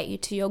going to get you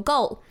to your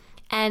goal.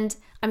 And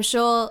I'm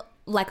sure,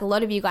 like a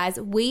lot of you guys,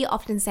 we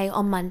often say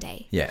on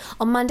Monday. Yeah.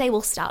 On Monday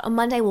we'll start. On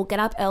Monday we'll get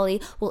up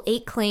early. We'll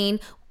eat clean.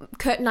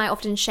 Kurt and I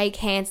often shake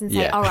hands and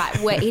say, Yeah. all right,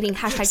 we're eating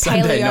hashtag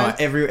Sunday paleo. night,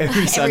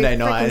 every Sunday freaking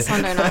night.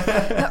 Sunday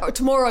night.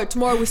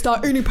 Tomorrow we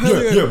start eating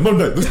paleo. Yeah,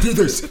 Monday, let's do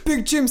this.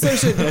 Big gym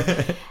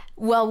session.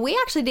 Well, we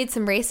actually did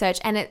some research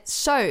and it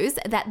shows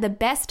that the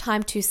best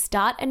time to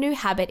start a new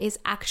habit is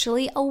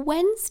actually a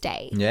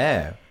Wednesday.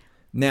 Yeah.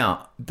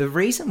 Now, the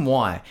reason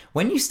why,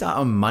 when you start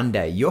on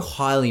Monday, you're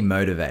highly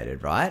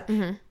motivated, right?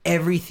 Mm-hmm.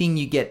 Everything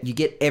you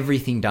get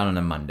everything done on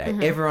a Monday.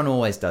 Mm-hmm. Everyone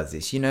always does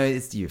this. You know,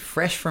 you're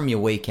fresh from your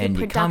weekend.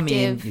 You come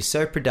in, you're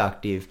so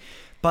productive.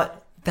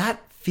 But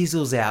that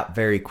fizzles out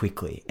very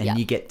quickly and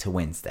you get to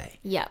Wednesday.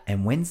 Yeah.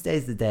 And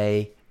Wednesday's the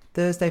day,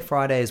 Thursday,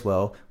 Friday as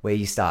well, where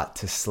you start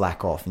to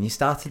slack off and you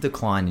start to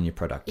decline in your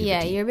productivity.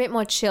 Yeah, you're a bit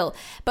more chill.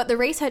 But the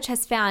research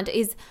has found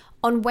is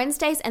on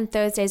Wednesdays and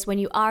Thursdays, when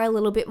you are a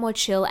little bit more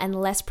chill and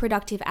less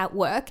productive at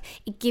work,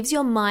 it gives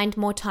your mind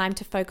more time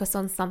to focus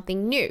on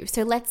something new.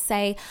 So let's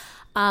say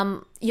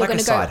you're like going to a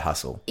go side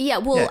hustle. Yeah,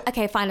 well,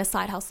 okay, find a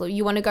side hustle.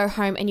 You want to go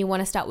home and you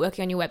want to start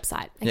working on your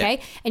website, okay?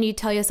 Yeah. And you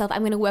tell yourself,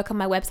 I'm going to work on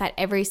my website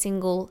every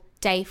single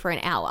day for an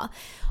hour.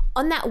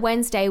 On that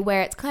Wednesday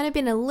where it's kind of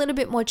been a little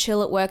bit more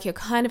chill at work, you're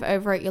kind of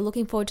over it, you're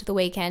looking forward to the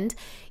weekend,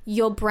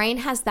 your brain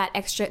has that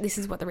extra, this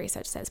is what the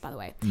research says, by the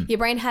way. Your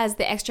brain has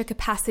the extra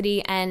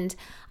capacity and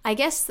I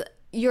guess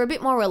you're a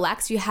bit more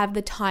relaxed. You have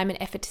the time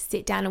and effort to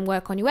sit down and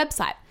work on your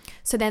website.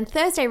 So then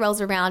Thursday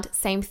rolls around,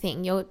 same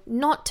thing. You're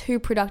not too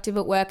productive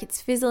at work.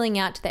 It's fizzling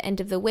out to the end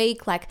of the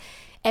week. Like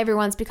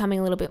everyone's becoming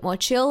a little bit more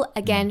chill.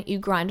 Again, you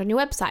grind on your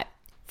website.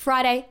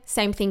 Friday,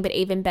 same thing, but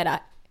even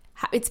better.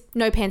 It's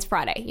No Pants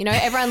Friday. You know,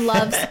 everyone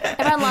loves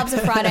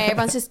a Friday.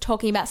 Everyone's just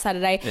talking about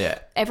Saturday. Yeah.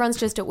 Everyone's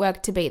just at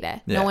work to be there.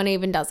 Yeah. No one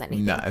even does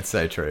anything. No, it's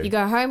so true. You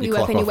go home, you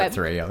work on your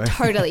website.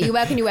 Totally. You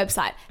work on your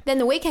website. Then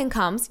the weekend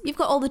comes, you've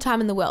got all the time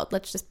in the world.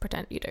 Let's just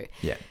pretend you do.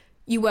 Yeah.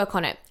 You work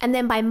on it. And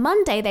then by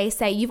Monday, they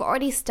say you've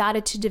already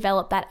started to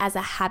develop that as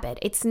a habit.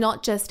 It's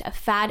not just a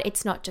fad.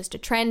 It's not just a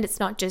trend. It's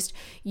not just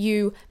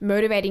you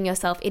motivating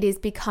yourself. It is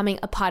becoming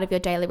a part of your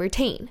daily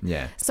routine.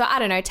 Yeah. So I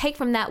don't know, take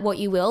from that what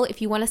you will.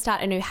 If you want to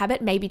start a new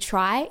habit, maybe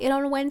try it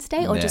on a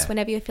Wednesday or just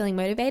whenever you're feeling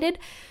motivated.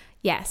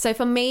 Yeah. So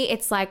for me,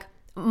 it's like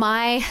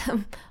my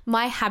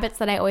habits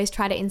that I always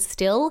try to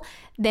instill,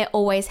 they're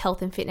always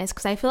health and fitness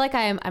because I feel like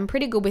I'm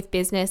pretty good with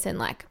business and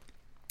like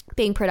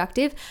being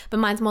productive,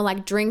 but mine's more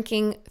like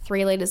drinking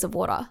 3 liters of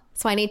water.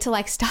 So I need to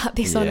like start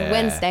this on a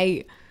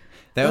Wednesday.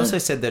 They also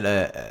said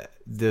that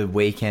the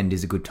weekend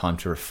is a good time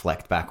to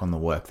reflect back on the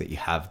work that you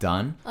have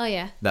done. Oh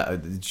yeah.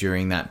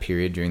 During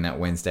that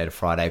Wednesday to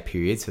Friday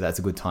period. So that's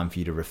a good time for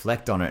you to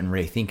reflect on it and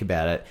rethink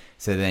about it.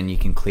 So then you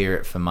can clear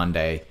it for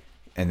Monday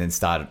and then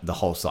start the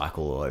whole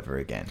cycle all over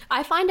again.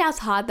 I find ours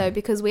hard though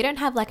because we don't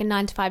have like a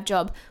 9-to-5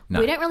 job.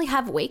 No. We don't really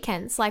have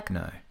weekends. Like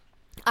No.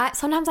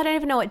 Sometimes I don't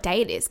even know what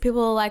day it is.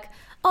 People are like,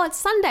 oh, it's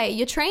Sunday.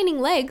 You're training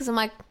legs. I'm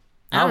like,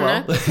 I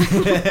don't know.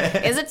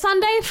 Is it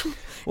Sunday?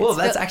 Well,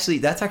 that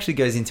actually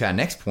goes into our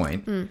next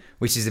point,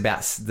 which is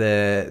about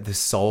the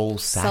Soul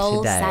Saturday.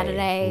 Soul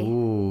Saturday.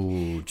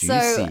 Ooh, juicy.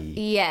 So,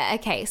 yeah,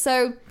 okay.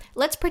 So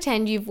let's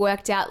pretend you've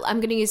worked out.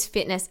 I'm going to use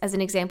fitness as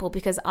an example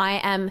because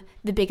I am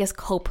the biggest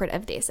culprit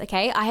of this,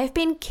 okay? I have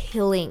been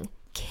killing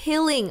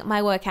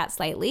my workouts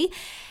lately.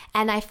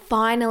 And I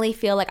finally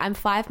feel like I'm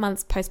 5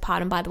 months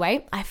postpartum, by the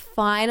way. I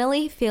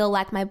finally feel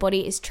like my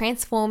body is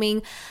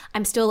transforming.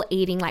 I'm still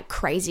eating like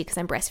crazy because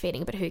I'm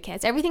breastfeeding, but who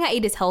cares? Everything I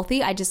eat is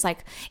healthy. I just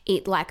like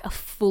eat like a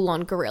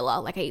full-on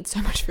gorilla. Like I eat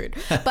so much food.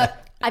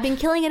 But I've been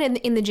killing it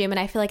in the gym and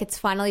I feel like it's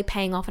finally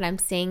paying off and I'm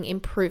seeing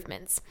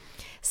improvements.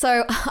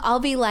 So I'll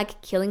be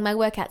like killing my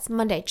workouts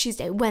Monday,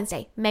 Tuesday,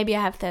 Wednesday. Maybe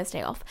I have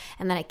Thursday off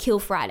and then I kill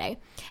Friday.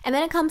 And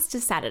then it comes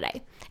to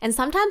Saturday. And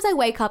sometimes I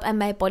wake up and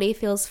my body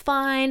feels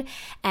fine.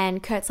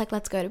 And Kurt's like,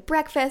 let's go to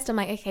breakfast. I'm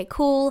like, okay,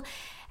 cool.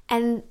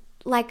 And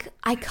like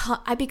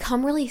I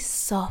become really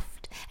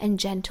soft and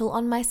gentle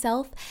on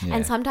myself. Yeah.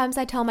 And sometimes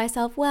I tell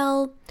myself,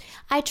 well,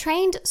 I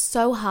trained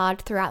so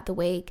hard throughout the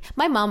week.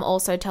 My mum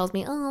also tells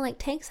me, oh, like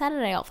take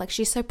Saturday off. Like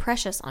she's so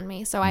precious on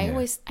me. So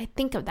I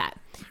think of that.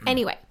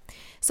 Anyway.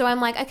 So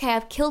I'm like, okay,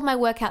 I've killed my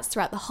workouts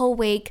throughout the whole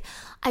week.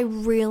 I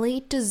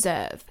really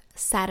deserve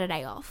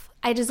Saturday off.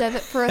 I deserve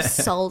it for a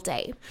soul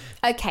day.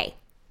 Okay,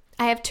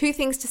 I have 2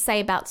 things to say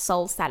about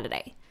Soul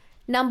Saturday.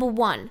 Number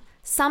 1,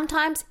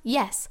 Sometimes,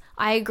 yes,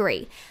 I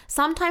agree.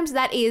 Sometimes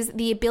that is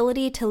the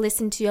ability to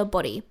listen to your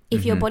body.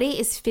 If your body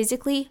is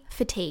physically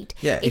fatigued.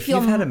 Yeah, if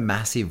you've had a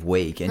massive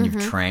week and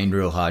you've trained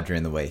real hard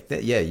during the week,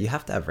 you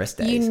have to have rest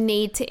days. You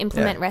need to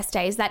implement rest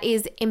days. That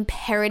is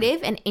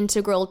imperative and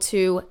integral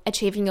to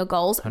achieving your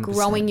goals, 100%.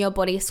 growing your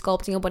body,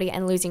 sculpting your body,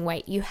 and losing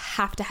weight. You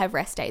have to have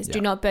rest days. Yeah.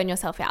 Do not burn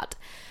yourself out.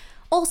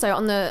 Also,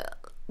 on the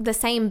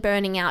same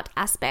burning out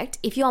aspect,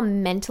 if you're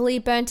mentally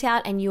burnt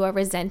out and you are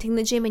resenting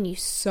the gym and you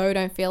so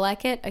don't feel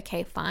like it,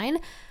 okay, fine.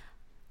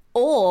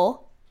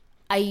 Or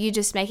are you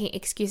just making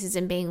excuses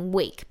and being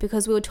weak?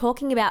 Because we were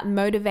talking about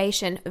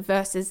motivation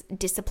versus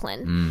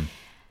discipline.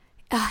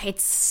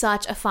 It's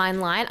such a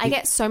fine line. I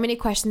get so many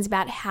questions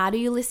about how do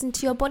you listen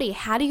to your body?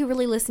 How do you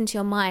really listen to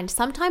your mind?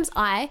 Sometimes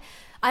I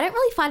don't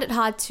really find it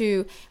hard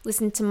to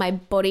listen to my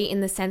body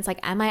in the sense like,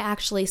 am I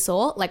actually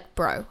sore? Like,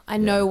 bro, I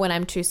know when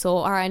I'm too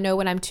sore or I know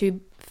when I'm too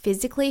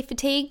physically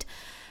fatigued.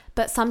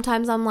 But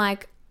sometimes I'm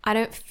like, I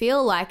don't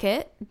feel like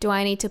it. Do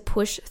I need to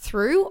push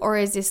through, or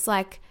is this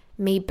like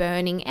me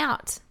burning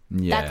out?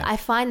 Yeah. I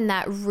find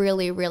that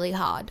really, really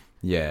hard.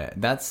 Yeah,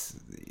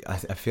 I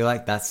feel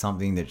like that's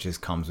something that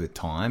just comes with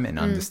time and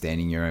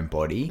understanding your own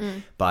body.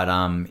 But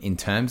in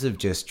terms of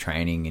just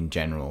training in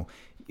general,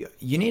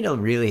 you need to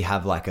really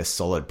have like a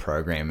solid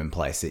program in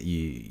place that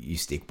you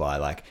stick by.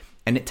 Like,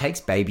 and it takes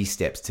baby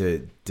steps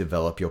to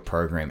develop your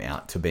program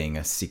out to being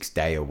a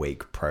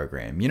 6-day-a-week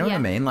program. You know what I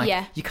mean?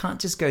 Like, you can't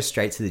just go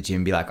straight to the gym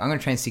and be like, I'm going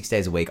to train 6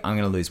 days a week. I'm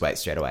going to lose weight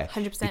straight away.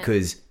 100%.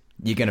 Because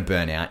you're going to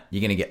burn out.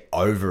 You're going to get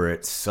over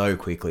it so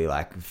quickly.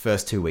 Like,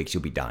 first 2 weeks,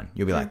 you'll be done.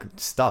 You'll be like,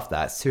 stuff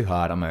that. It's too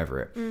hard. I'm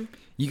over it.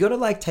 You got to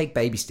like take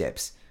baby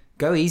steps.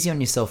 Go easy on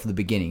yourself at the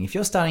beginning. If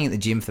you're starting at the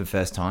gym for the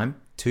first time,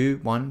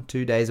 2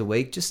 days a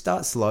week, just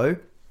start slow.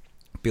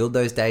 Build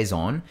those days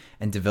on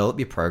and develop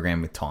your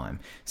program with time.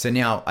 So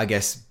now I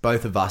guess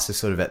both of us are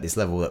sort of at this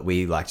level that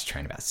we like to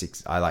train about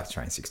 6. I like to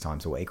train 6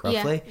 times a week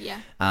roughly. Yeah.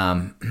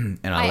 And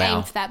I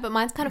aim for that, but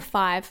mine's kind of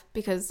 5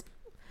 because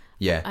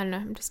I don't know,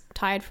 I'm just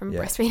tired from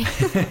breastfeeding.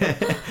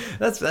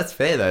 That's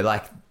fair though.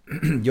 Like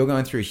you're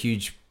going through a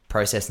huge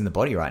process in the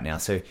body right now,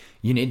 so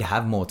you need to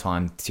have more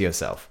time to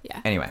yourself.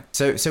 Yeah. Anyway,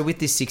 so with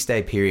this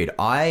 6-day period,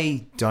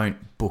 I don't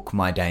book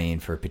my day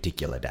in for a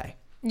particular day.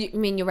 You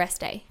mean your rest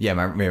day? Yeah,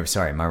 my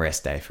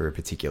rest day for a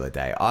particular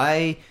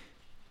day.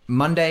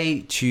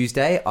 Monday,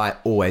 Tuesday, I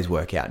always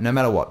work out, no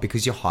matter what,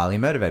 because you're highly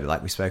motivated,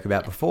 like we spoke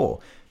about before.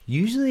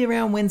 Usually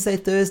around Wednesday,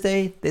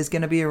 Thursday, there's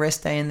going to be a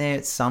rest day in there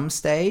at some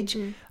stage.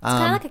 It's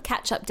kind of like a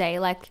catch-up day,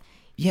 like...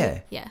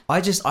 Yeah. I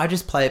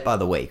just play it by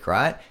the week,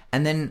 right?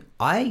 And then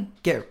I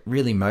get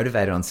really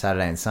motivated on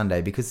Saturday and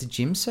Sunday because the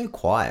gym's so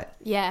quiet.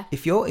 Yeah.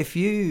 If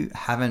you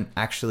haven't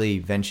actually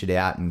ventured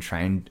out and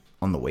trained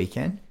on the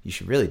weekend, you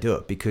should really do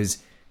it because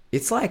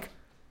it's like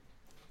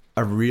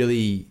a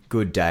really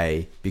good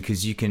day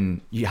because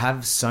you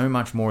have so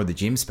much more of the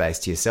gym space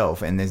to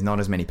yourself and there's not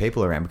as many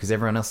people around because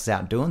everyone else is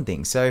out doing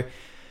things. So,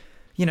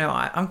 you know,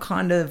 I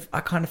kind of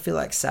feel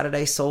like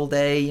Saturday Soul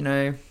Day, you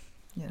know,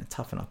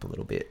 toughen up a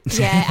little bit.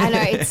 Yeah, I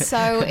know. It's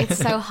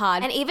so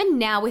hard. And even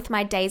now with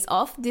my days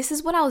off, this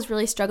is what I was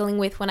really struggling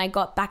with when I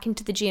got back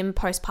into the gym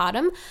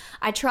postpartum.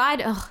 I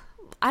tried,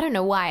 I don't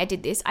know why I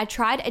did this. I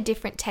tried a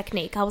different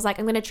technique. I was like,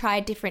 I'm going to try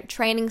a different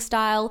training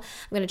style.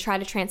 I'm going to try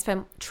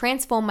to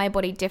transform my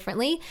body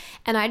differently.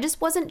 And I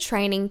just wasn't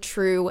training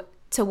true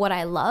to what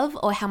I love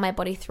or how my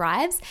body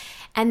thrives.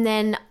 And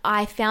then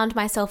I found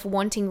myself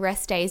wanting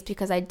rest days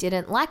because I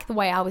didn't like the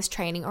way I was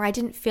training or I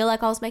didn't feel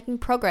like I was making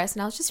progress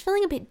and I was just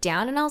feeling a bit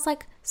down and I was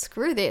like,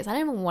 screw this, I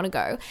don't even want to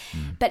go.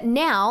 But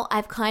now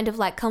I've kind of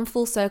like come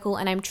full circle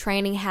and I'm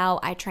training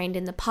how I trained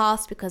in the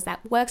past because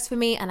that works for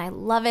me and I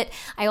love it.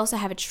 I also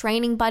have a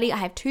training buddy. I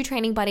have 2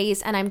 training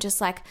buddies and I'm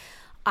just like,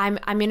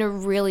 I'm in a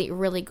really,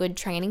 really good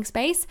training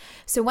space.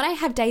 So when I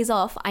have days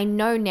off, I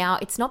know now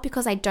it's not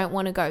because I don't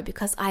want to go,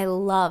 because I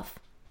love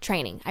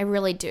training. I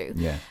really do.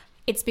 Yeah.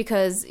 It's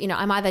because, you know,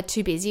 I'm either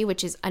too busy,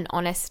 which is an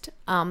honest,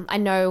 I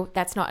know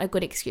that's not a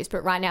good excuse,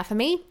 but right now for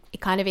me, it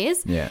kind of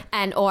is. Yeah.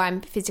 Or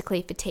I'm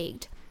physically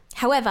fatigued.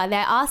 However,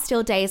 there are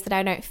still days that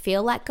I don't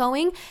feel like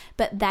going,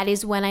 but that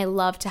is when I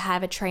love to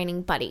have a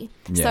training buddy.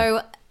 Yeah.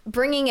 So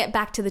bringing it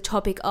back to the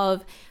topic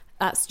of,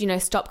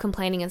 stop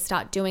complaining and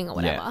start doing or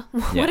whatever.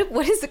 Yeah.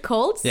 What is it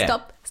called? Yeah.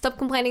 Stop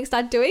complaining,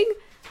 start doing?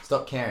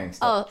 Stop caring,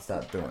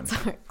 start doing.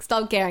 Sorry,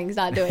 stop caring,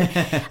 start doing.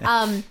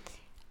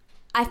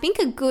 I think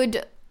a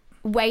good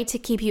way to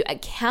keep you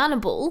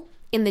accountable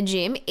in the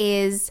gym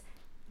is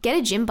get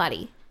a gym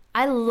buddy.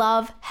 I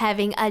love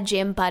having a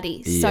gym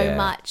buddy so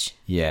much.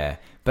 Yeah.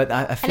 But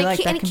I feel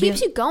like it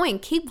keeps you going.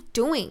 Keep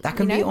doing. That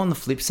can be on the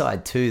flip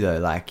side too, though.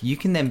 Like you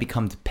can then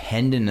become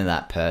dependent of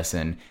that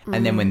person,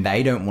 and then when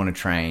they don't want to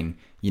train,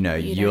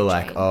 you're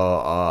like, train. Oh,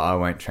 I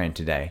won't train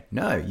today.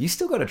 No, you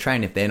still got to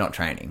train if they're not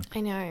training.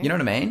 I know. You know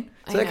what I mean?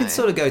 So it can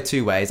sort of go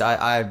 2 ways.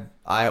 I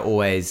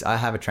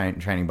have a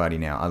training buddy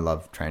now. I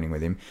love training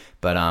with him.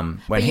 But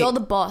you're the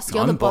boss.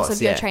 You're the boss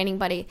of your training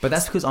buddy. But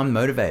that's because I'm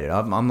motivated.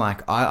 I'm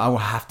like, I will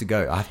have to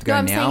go. I have to go now.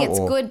 I'm saying it's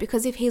good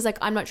because if he's like,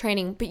 I'm not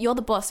training, but you're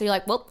the boss. So you're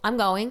like, well, I'm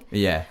going.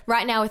 Yeah.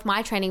 Right now with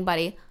my training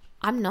buddy,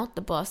 I'm not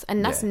the boss.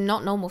 And that's Yeah.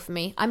 not normal for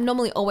me. I'm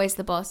normally always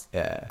the boss.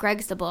 Yeah.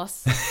 Greg's the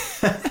boss.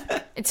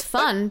 It's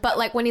fun. But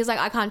like when he's like,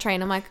 I can't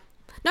train, I'm like,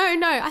 no,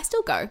 I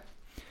still go.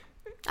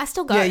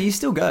 Yeah, you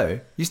still go.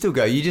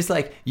 You just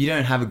like, you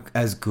don't have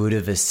as good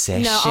of a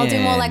session. No, I'll do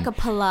more like a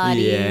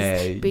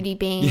Pilates, Yeah. booty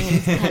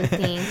bands kind of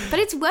thing. But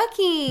it's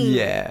working.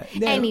 Yeah.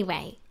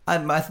 Anyway.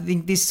 I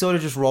think this sort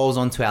of just rolls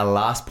on to our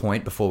last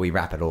point before we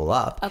wrap it all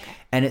up. Okay.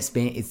 And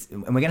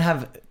and we're gonna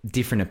have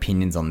different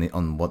opinions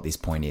on what this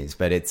point is,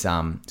 but it's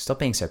stop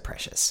being so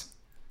precious.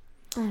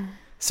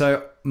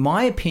 So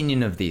my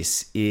opinion of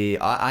this is,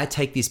 I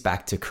take this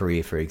back to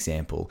career, for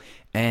example,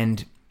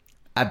 and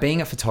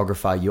being a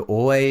photographer, you're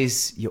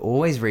always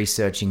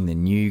researching the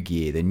new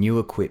gear, the new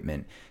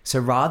equipment. So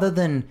rather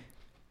than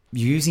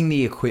using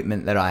the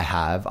equipment that I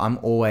have, I'm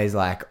always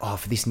like, oh,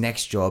 for this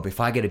next job, if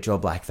I get a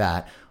job like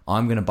that,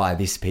 I'm going to buy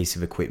this piece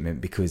of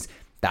equipment because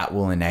that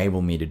will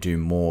enable me to do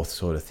more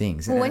sort of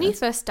things. Well, when you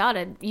first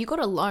started, you got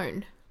a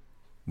loan.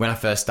 When I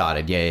first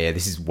started, yeah,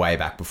 this is way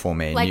back before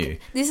me and you.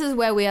 This is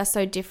where we are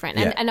so different.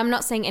 And, Yeah. and I'm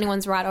not saying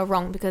anyone's right or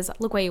wrong because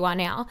look where you are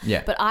now.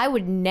 Yeah. But I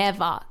would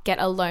never get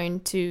a loan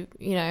to,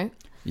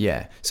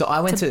 Yeah. So I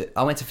went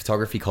to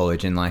photography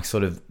college and like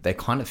sort of they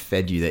kind of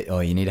fed you that, oh,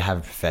 you need to have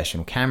a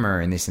professional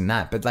camera and this and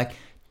that. But like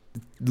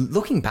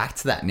looking back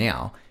to that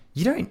now,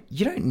 you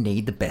don't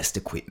need the best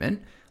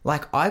equipment.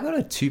 Like I got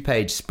a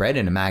 2-page spread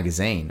in a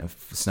magazine, a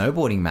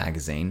snowboarding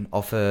magazine,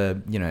 off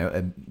a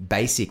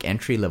basic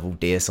entry level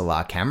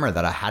DSLR camera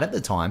that I had at the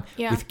time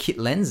with kit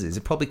lenses.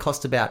 It probably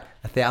cost about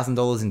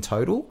 $1,000 in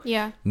total.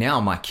 Yeah.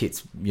 Now my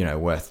kit's,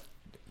 worth,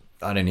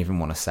 I don't even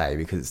want to say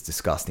because it's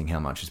disgusting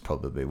how much it's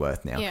probably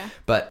worth now. Yeah.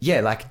 But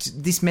yeah, like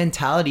this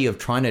mentality of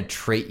trying to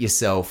treat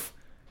yourself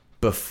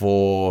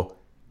before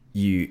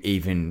you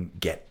even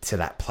get to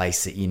that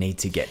place that you need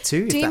to get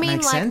to, if that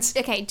makes sense.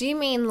 Okay, do you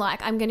mean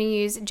like, I'm going to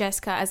use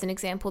Jessica as an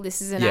example.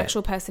 This is an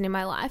actual person in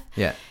my life.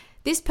 Yeah.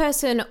 This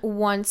person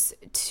wants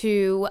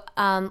to,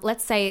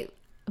 let's say,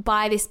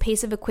 buy this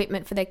piece of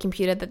equipment for their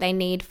computer that they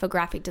need for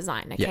graphic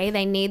design, okay? Yeah.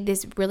 They need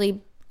this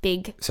really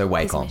big... So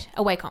Wacom.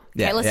 A Wacom. Okay,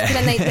 Yeah, let's yeah.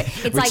 pretend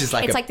it's Which is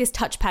like this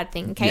touchpad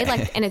thing, okay?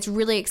 Yeah. And it's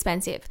really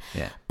expensive.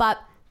 Yeah. But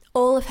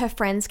all of her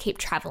friends keep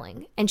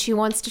traveling and she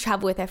wants to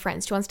travel with her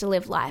friends. She wants to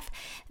live life.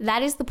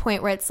 That is the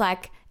point where it's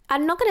like,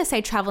 I'm not going to say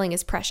traveling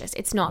is precious.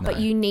 It's not, but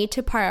you need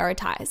to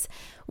prioritize.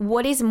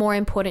 What is more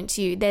important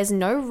to you? There's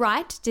no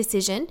right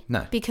decision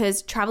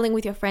because traveling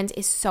with your friends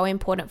is so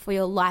important for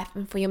your life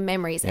and for your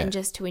memories and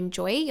just to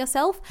enjoy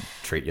yourself.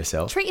 Treat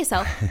yourself.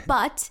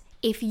 But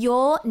if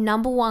your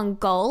number one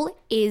goal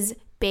is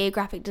be a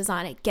graphic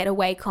designer, get a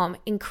Wacom,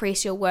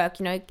 increase your work,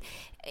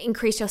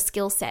 increase your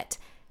skill set,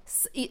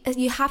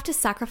 you have to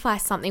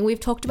sacrifice something. We've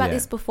talked about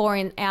this before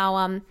in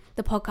our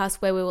the podcast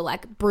where we were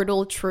like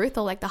brutal truth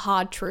or like the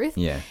hard truth.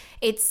 Yeah.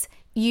 It's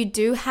you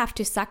do have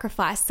to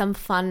sacrifice some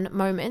fun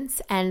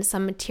moments and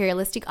some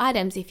materialistic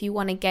items if you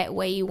want to get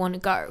where you want to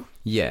go.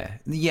 Yeah.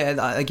 Yeah,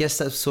 I guess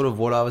that's sort of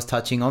what I was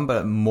touching on,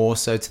 but more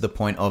so to the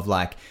point of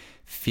like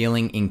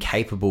feeling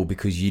incapable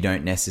because you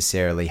don't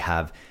necessarily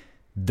have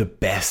the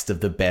best of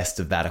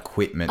that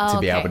equipment to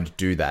be able to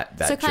do that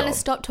so kind job. of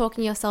stop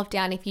talking yourself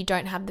down if you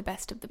don't have the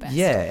best of the best.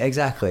 Yeah,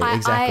 exactly.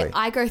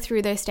 I go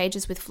through those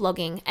stages with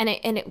vlogging and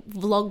it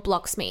vlog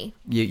blocks me.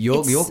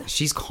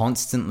 She's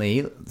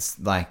constantly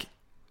like,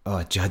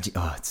 judging.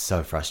 Oh, it's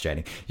so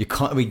frustrating.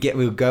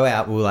 We'll go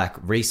out, we'll like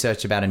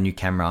research about a new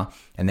camera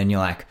and then you're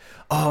like,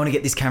 oh, I want to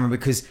get this camera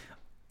because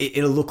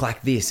it'll look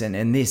like this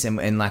and this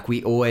and like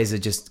we always are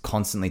just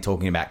constantly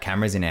talking about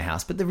cameras in our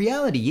house, but the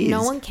reality is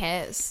no one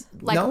cares.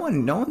 Like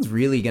no one's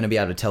really going to be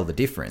able to tell the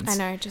difference. I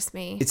know, just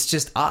me. It's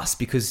just us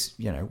because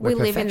we're we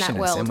live in that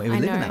perfectionists world. and we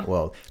live in that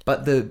world.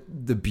 But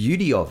the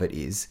beauty of it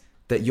is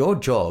that your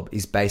job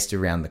is based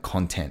around the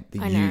content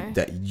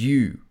that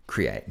you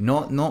create,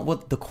 not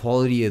what the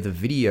quality of the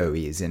video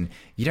is, and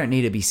you don't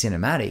need to be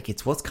cinematic.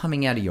 It's what's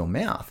coming out of your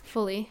mouth.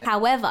 Fully.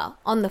 However,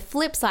 on the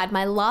flip side,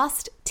 my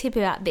last tip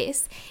about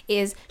this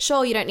is,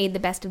 sure, you don't need the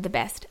best of the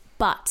best,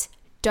 but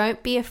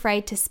don't be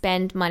afraid to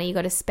spend money. You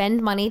got to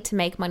spend money to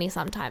make money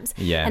sometimes.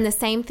 Yeah. And the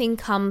same thing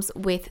comes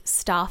with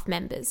staff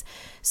members.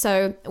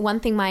 So one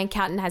thing my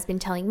accountant has been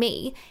telling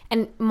me,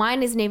 and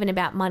mine isn't even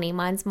about money.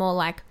 Mine's more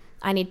like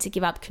I need to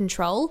give up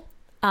control.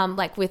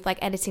 Like with like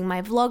editing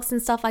my vlogs and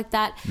stuff like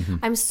that. Mm-hmm.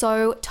 I'm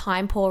so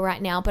time poor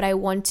right now, but I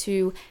want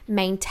to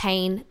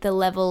maintain the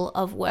level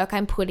of work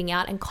I'm putting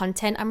out and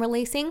content I'm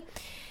releasing.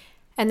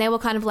 And they were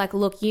kind of like,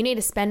 look, you need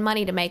to spend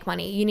money to make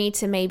money. You need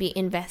to maybe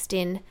invest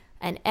in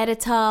an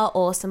editor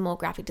or some more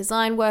graphic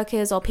design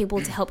workers or people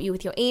to help you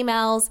with your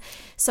emails.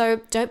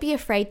 So don't be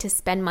afraid to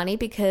spend money,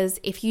 because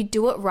if you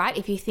do it right,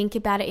 if you think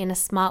about it in a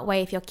smart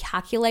way, if you're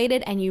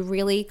calculated and you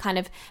really kind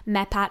of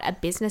map out a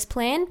business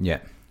plan,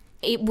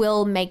 it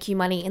will make you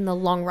money in the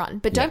long run.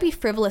 But don't be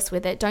frivolous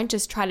with it. Don't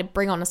just try to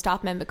bring on a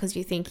staff member because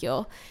you think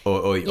you're...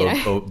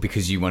 Or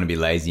because you want to be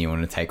lazy, you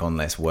want to take on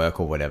less work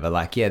or whatever.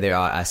 Like, yeah, there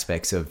are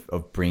aspects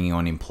of bringing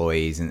on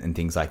employees and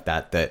things like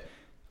that to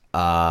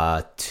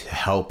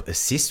help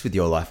assist with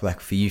your life. Like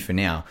for you for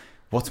now,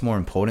 what's more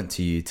important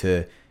to you,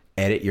 to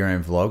edit your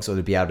own vlogs or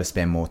to be able to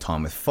spend more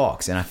time with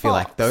Fox. And I feel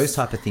like those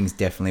type of things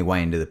definitely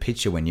weigh into the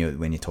picture when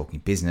you're talking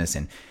business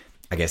and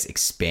I guess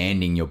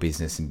expanding your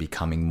business and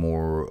becoming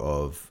more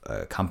of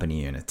a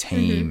company and a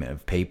team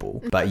of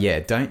people. But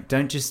yeah,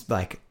 don't just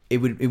like it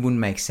wouldn't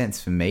make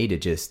sense for me to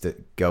just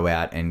go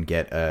out and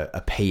get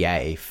a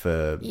PA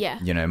for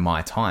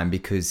my time,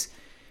 because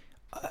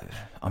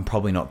I'm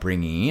probably not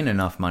bringing in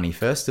enough money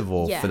first of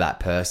all for that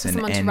person.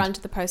 Someone to run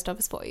to the post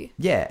office for you.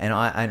 Yeah, and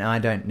I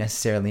don't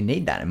necessarily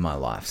need that in my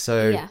life.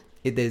 So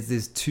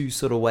there's two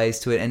sort of ways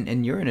to it,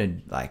 and you're in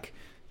a like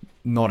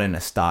not in a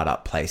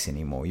startup place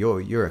anymore.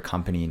 You're a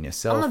company in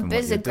yourself. I'm a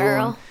busy what you're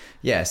girl. Doing.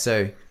 Yeah,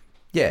 so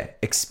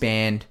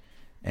expand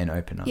and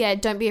open up. Yeah,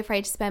 don't be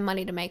afraid to spend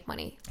money to make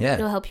money. Yeah.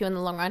 It'll help you in the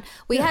long run.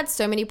 We had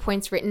so many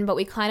points written, but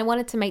we kind of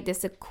wanted to make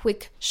this a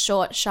quick,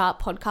 short, sharp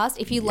podcast.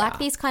 If you like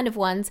these kind of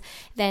ones,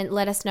 then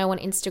let us know on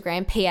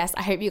Instagram. P.S.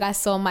 I hope you guys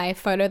saw my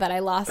photo that I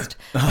last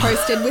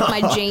posted with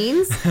my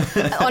jeans.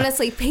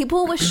 Honestly,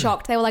 people were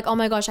shocked. They were like, oh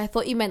my gosh, I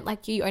thought you meant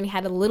like you only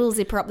had a little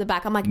zipper up the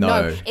back. I'm like,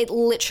 no it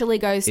literally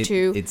goes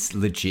to... It's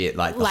legit,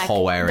 like the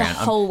whole way around. The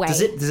whole way.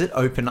 Does it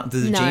open up?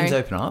 Does the jeans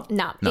open up?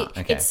 No.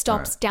 It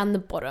stops down the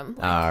bottom.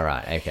 All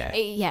right,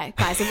 okay. Yeah,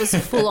 guys, it was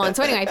full on.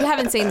 So anyway, if you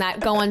haven't seen that,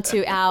 go on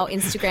to our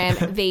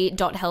Instagram,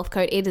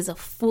 the.healthcode. It is a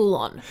full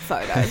on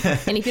photo.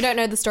 And if you don't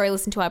know the story,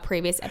 listen to our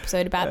previous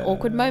episode about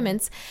awkward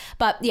moments.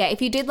 But yeah,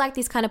 if you did like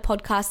these kind of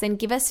podcasts, then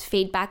give us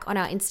feedback on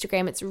our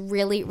Instagram. It's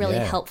really, really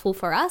helpful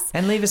for us.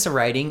 And leave us a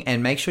rating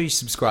and make sure you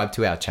subscribe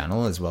to our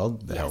channel as well,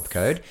 The Health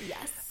Code.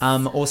 Yes.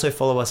 Also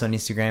follow us on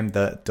Instagram,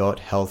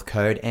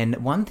 the.healthcode. And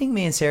one thing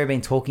me and Sarah have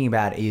been talking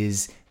about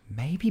is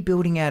maybe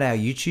building out our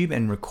YouTube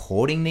and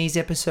recording these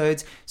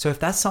episodes. So if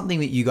that's something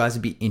that you guys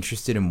would be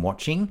interested in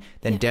watching,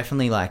 then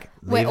definitely like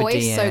leave We're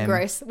always a DM. so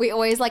gross. We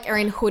always like are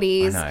in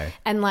hoodies. I know.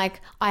 And like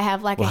I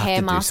have like We'll a hair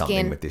have to do mask something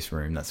in. with this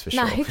room, that's for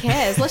No, sure. who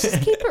cares? Let's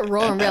just keep it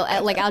raw and real.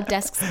 Like our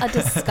desks are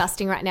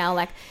disgusting right now.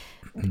 Like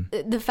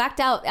the fact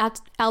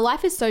our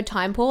life is so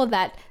time poor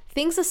that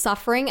things are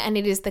suffering, and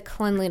it is the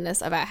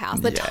cleanliness of our house,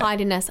 the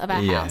tidiness of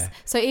our house.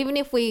 So even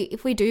if we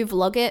do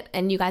vlog it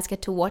and you guys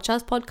get to watch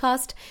us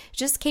podcast,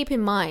 just keep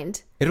in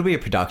mind. It'll be a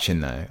production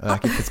though.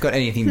 Like if it's got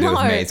anything to do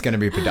with me, it's going to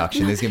be a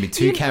production. There's going to be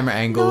two camera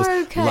angles,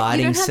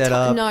 lighting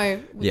setup.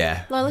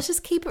 Yeah. No, let's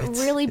just keep it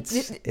really...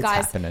 It's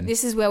guys, happening.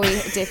 this is where we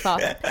differ.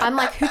 I'm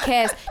like, who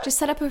cares? Just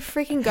set up a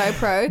freaking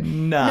GoPro.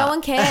 Nah. No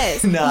one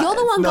cares. Nah, You're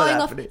the one it's not going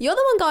happening. off. You're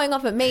the one going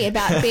off at me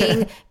about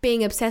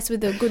being obsessed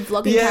with a good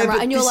vlogging camera,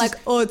 but and you're this like, is-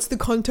 oh, it's the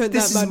content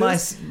This that is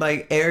matters.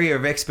 my area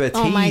of expertise.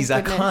 Oh my I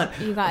goodness. can't.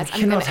 You guys, I I'm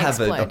cannot gonna have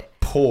a explode.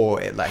 poor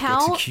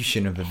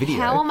execution of a video.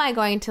 How am I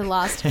going to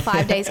last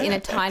 5 days in a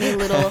tiny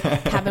little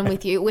cabin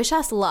with you? Wish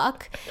us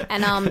luck.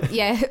 And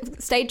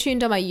stay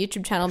tuned on my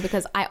YouTube channel,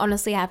 because I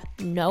honestly have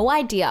no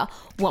idea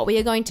what we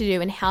are going to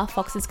do and how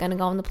Fox is going to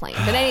go on the plane.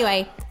 But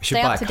anyway, We should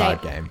stay buy up a to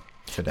card date. game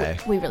today.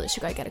 We really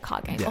should go get a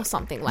card game or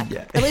something like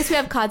Yeah. At least we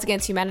have Cards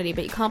Against Humanity,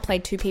 but you can't play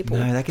two people.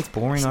 No, that gets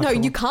boring. No,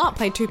 you can't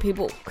play two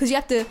people because you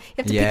have to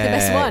pick the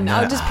best one.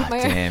 I'll just pick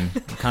my own. Damn,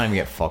 you can't even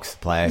get Fox to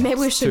play. Maybe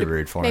we It's should. too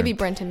rude for Maybe him.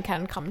 Brenton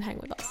can come and hang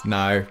with us.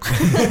 No.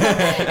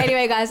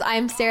 Anyway, guys,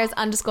 I'm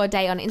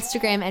Sarah's_day on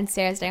Instagram and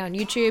Sarah's Day on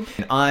YouTube.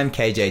 And I'm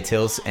KJ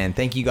Tills, and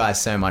thank you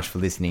guys so much for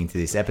listening to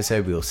this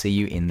episode. We will see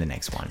you in the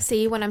next one.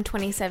 See you when I'm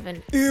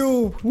 27.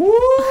 Ew.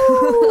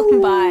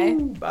 Woo! Bye.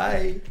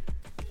 Bye.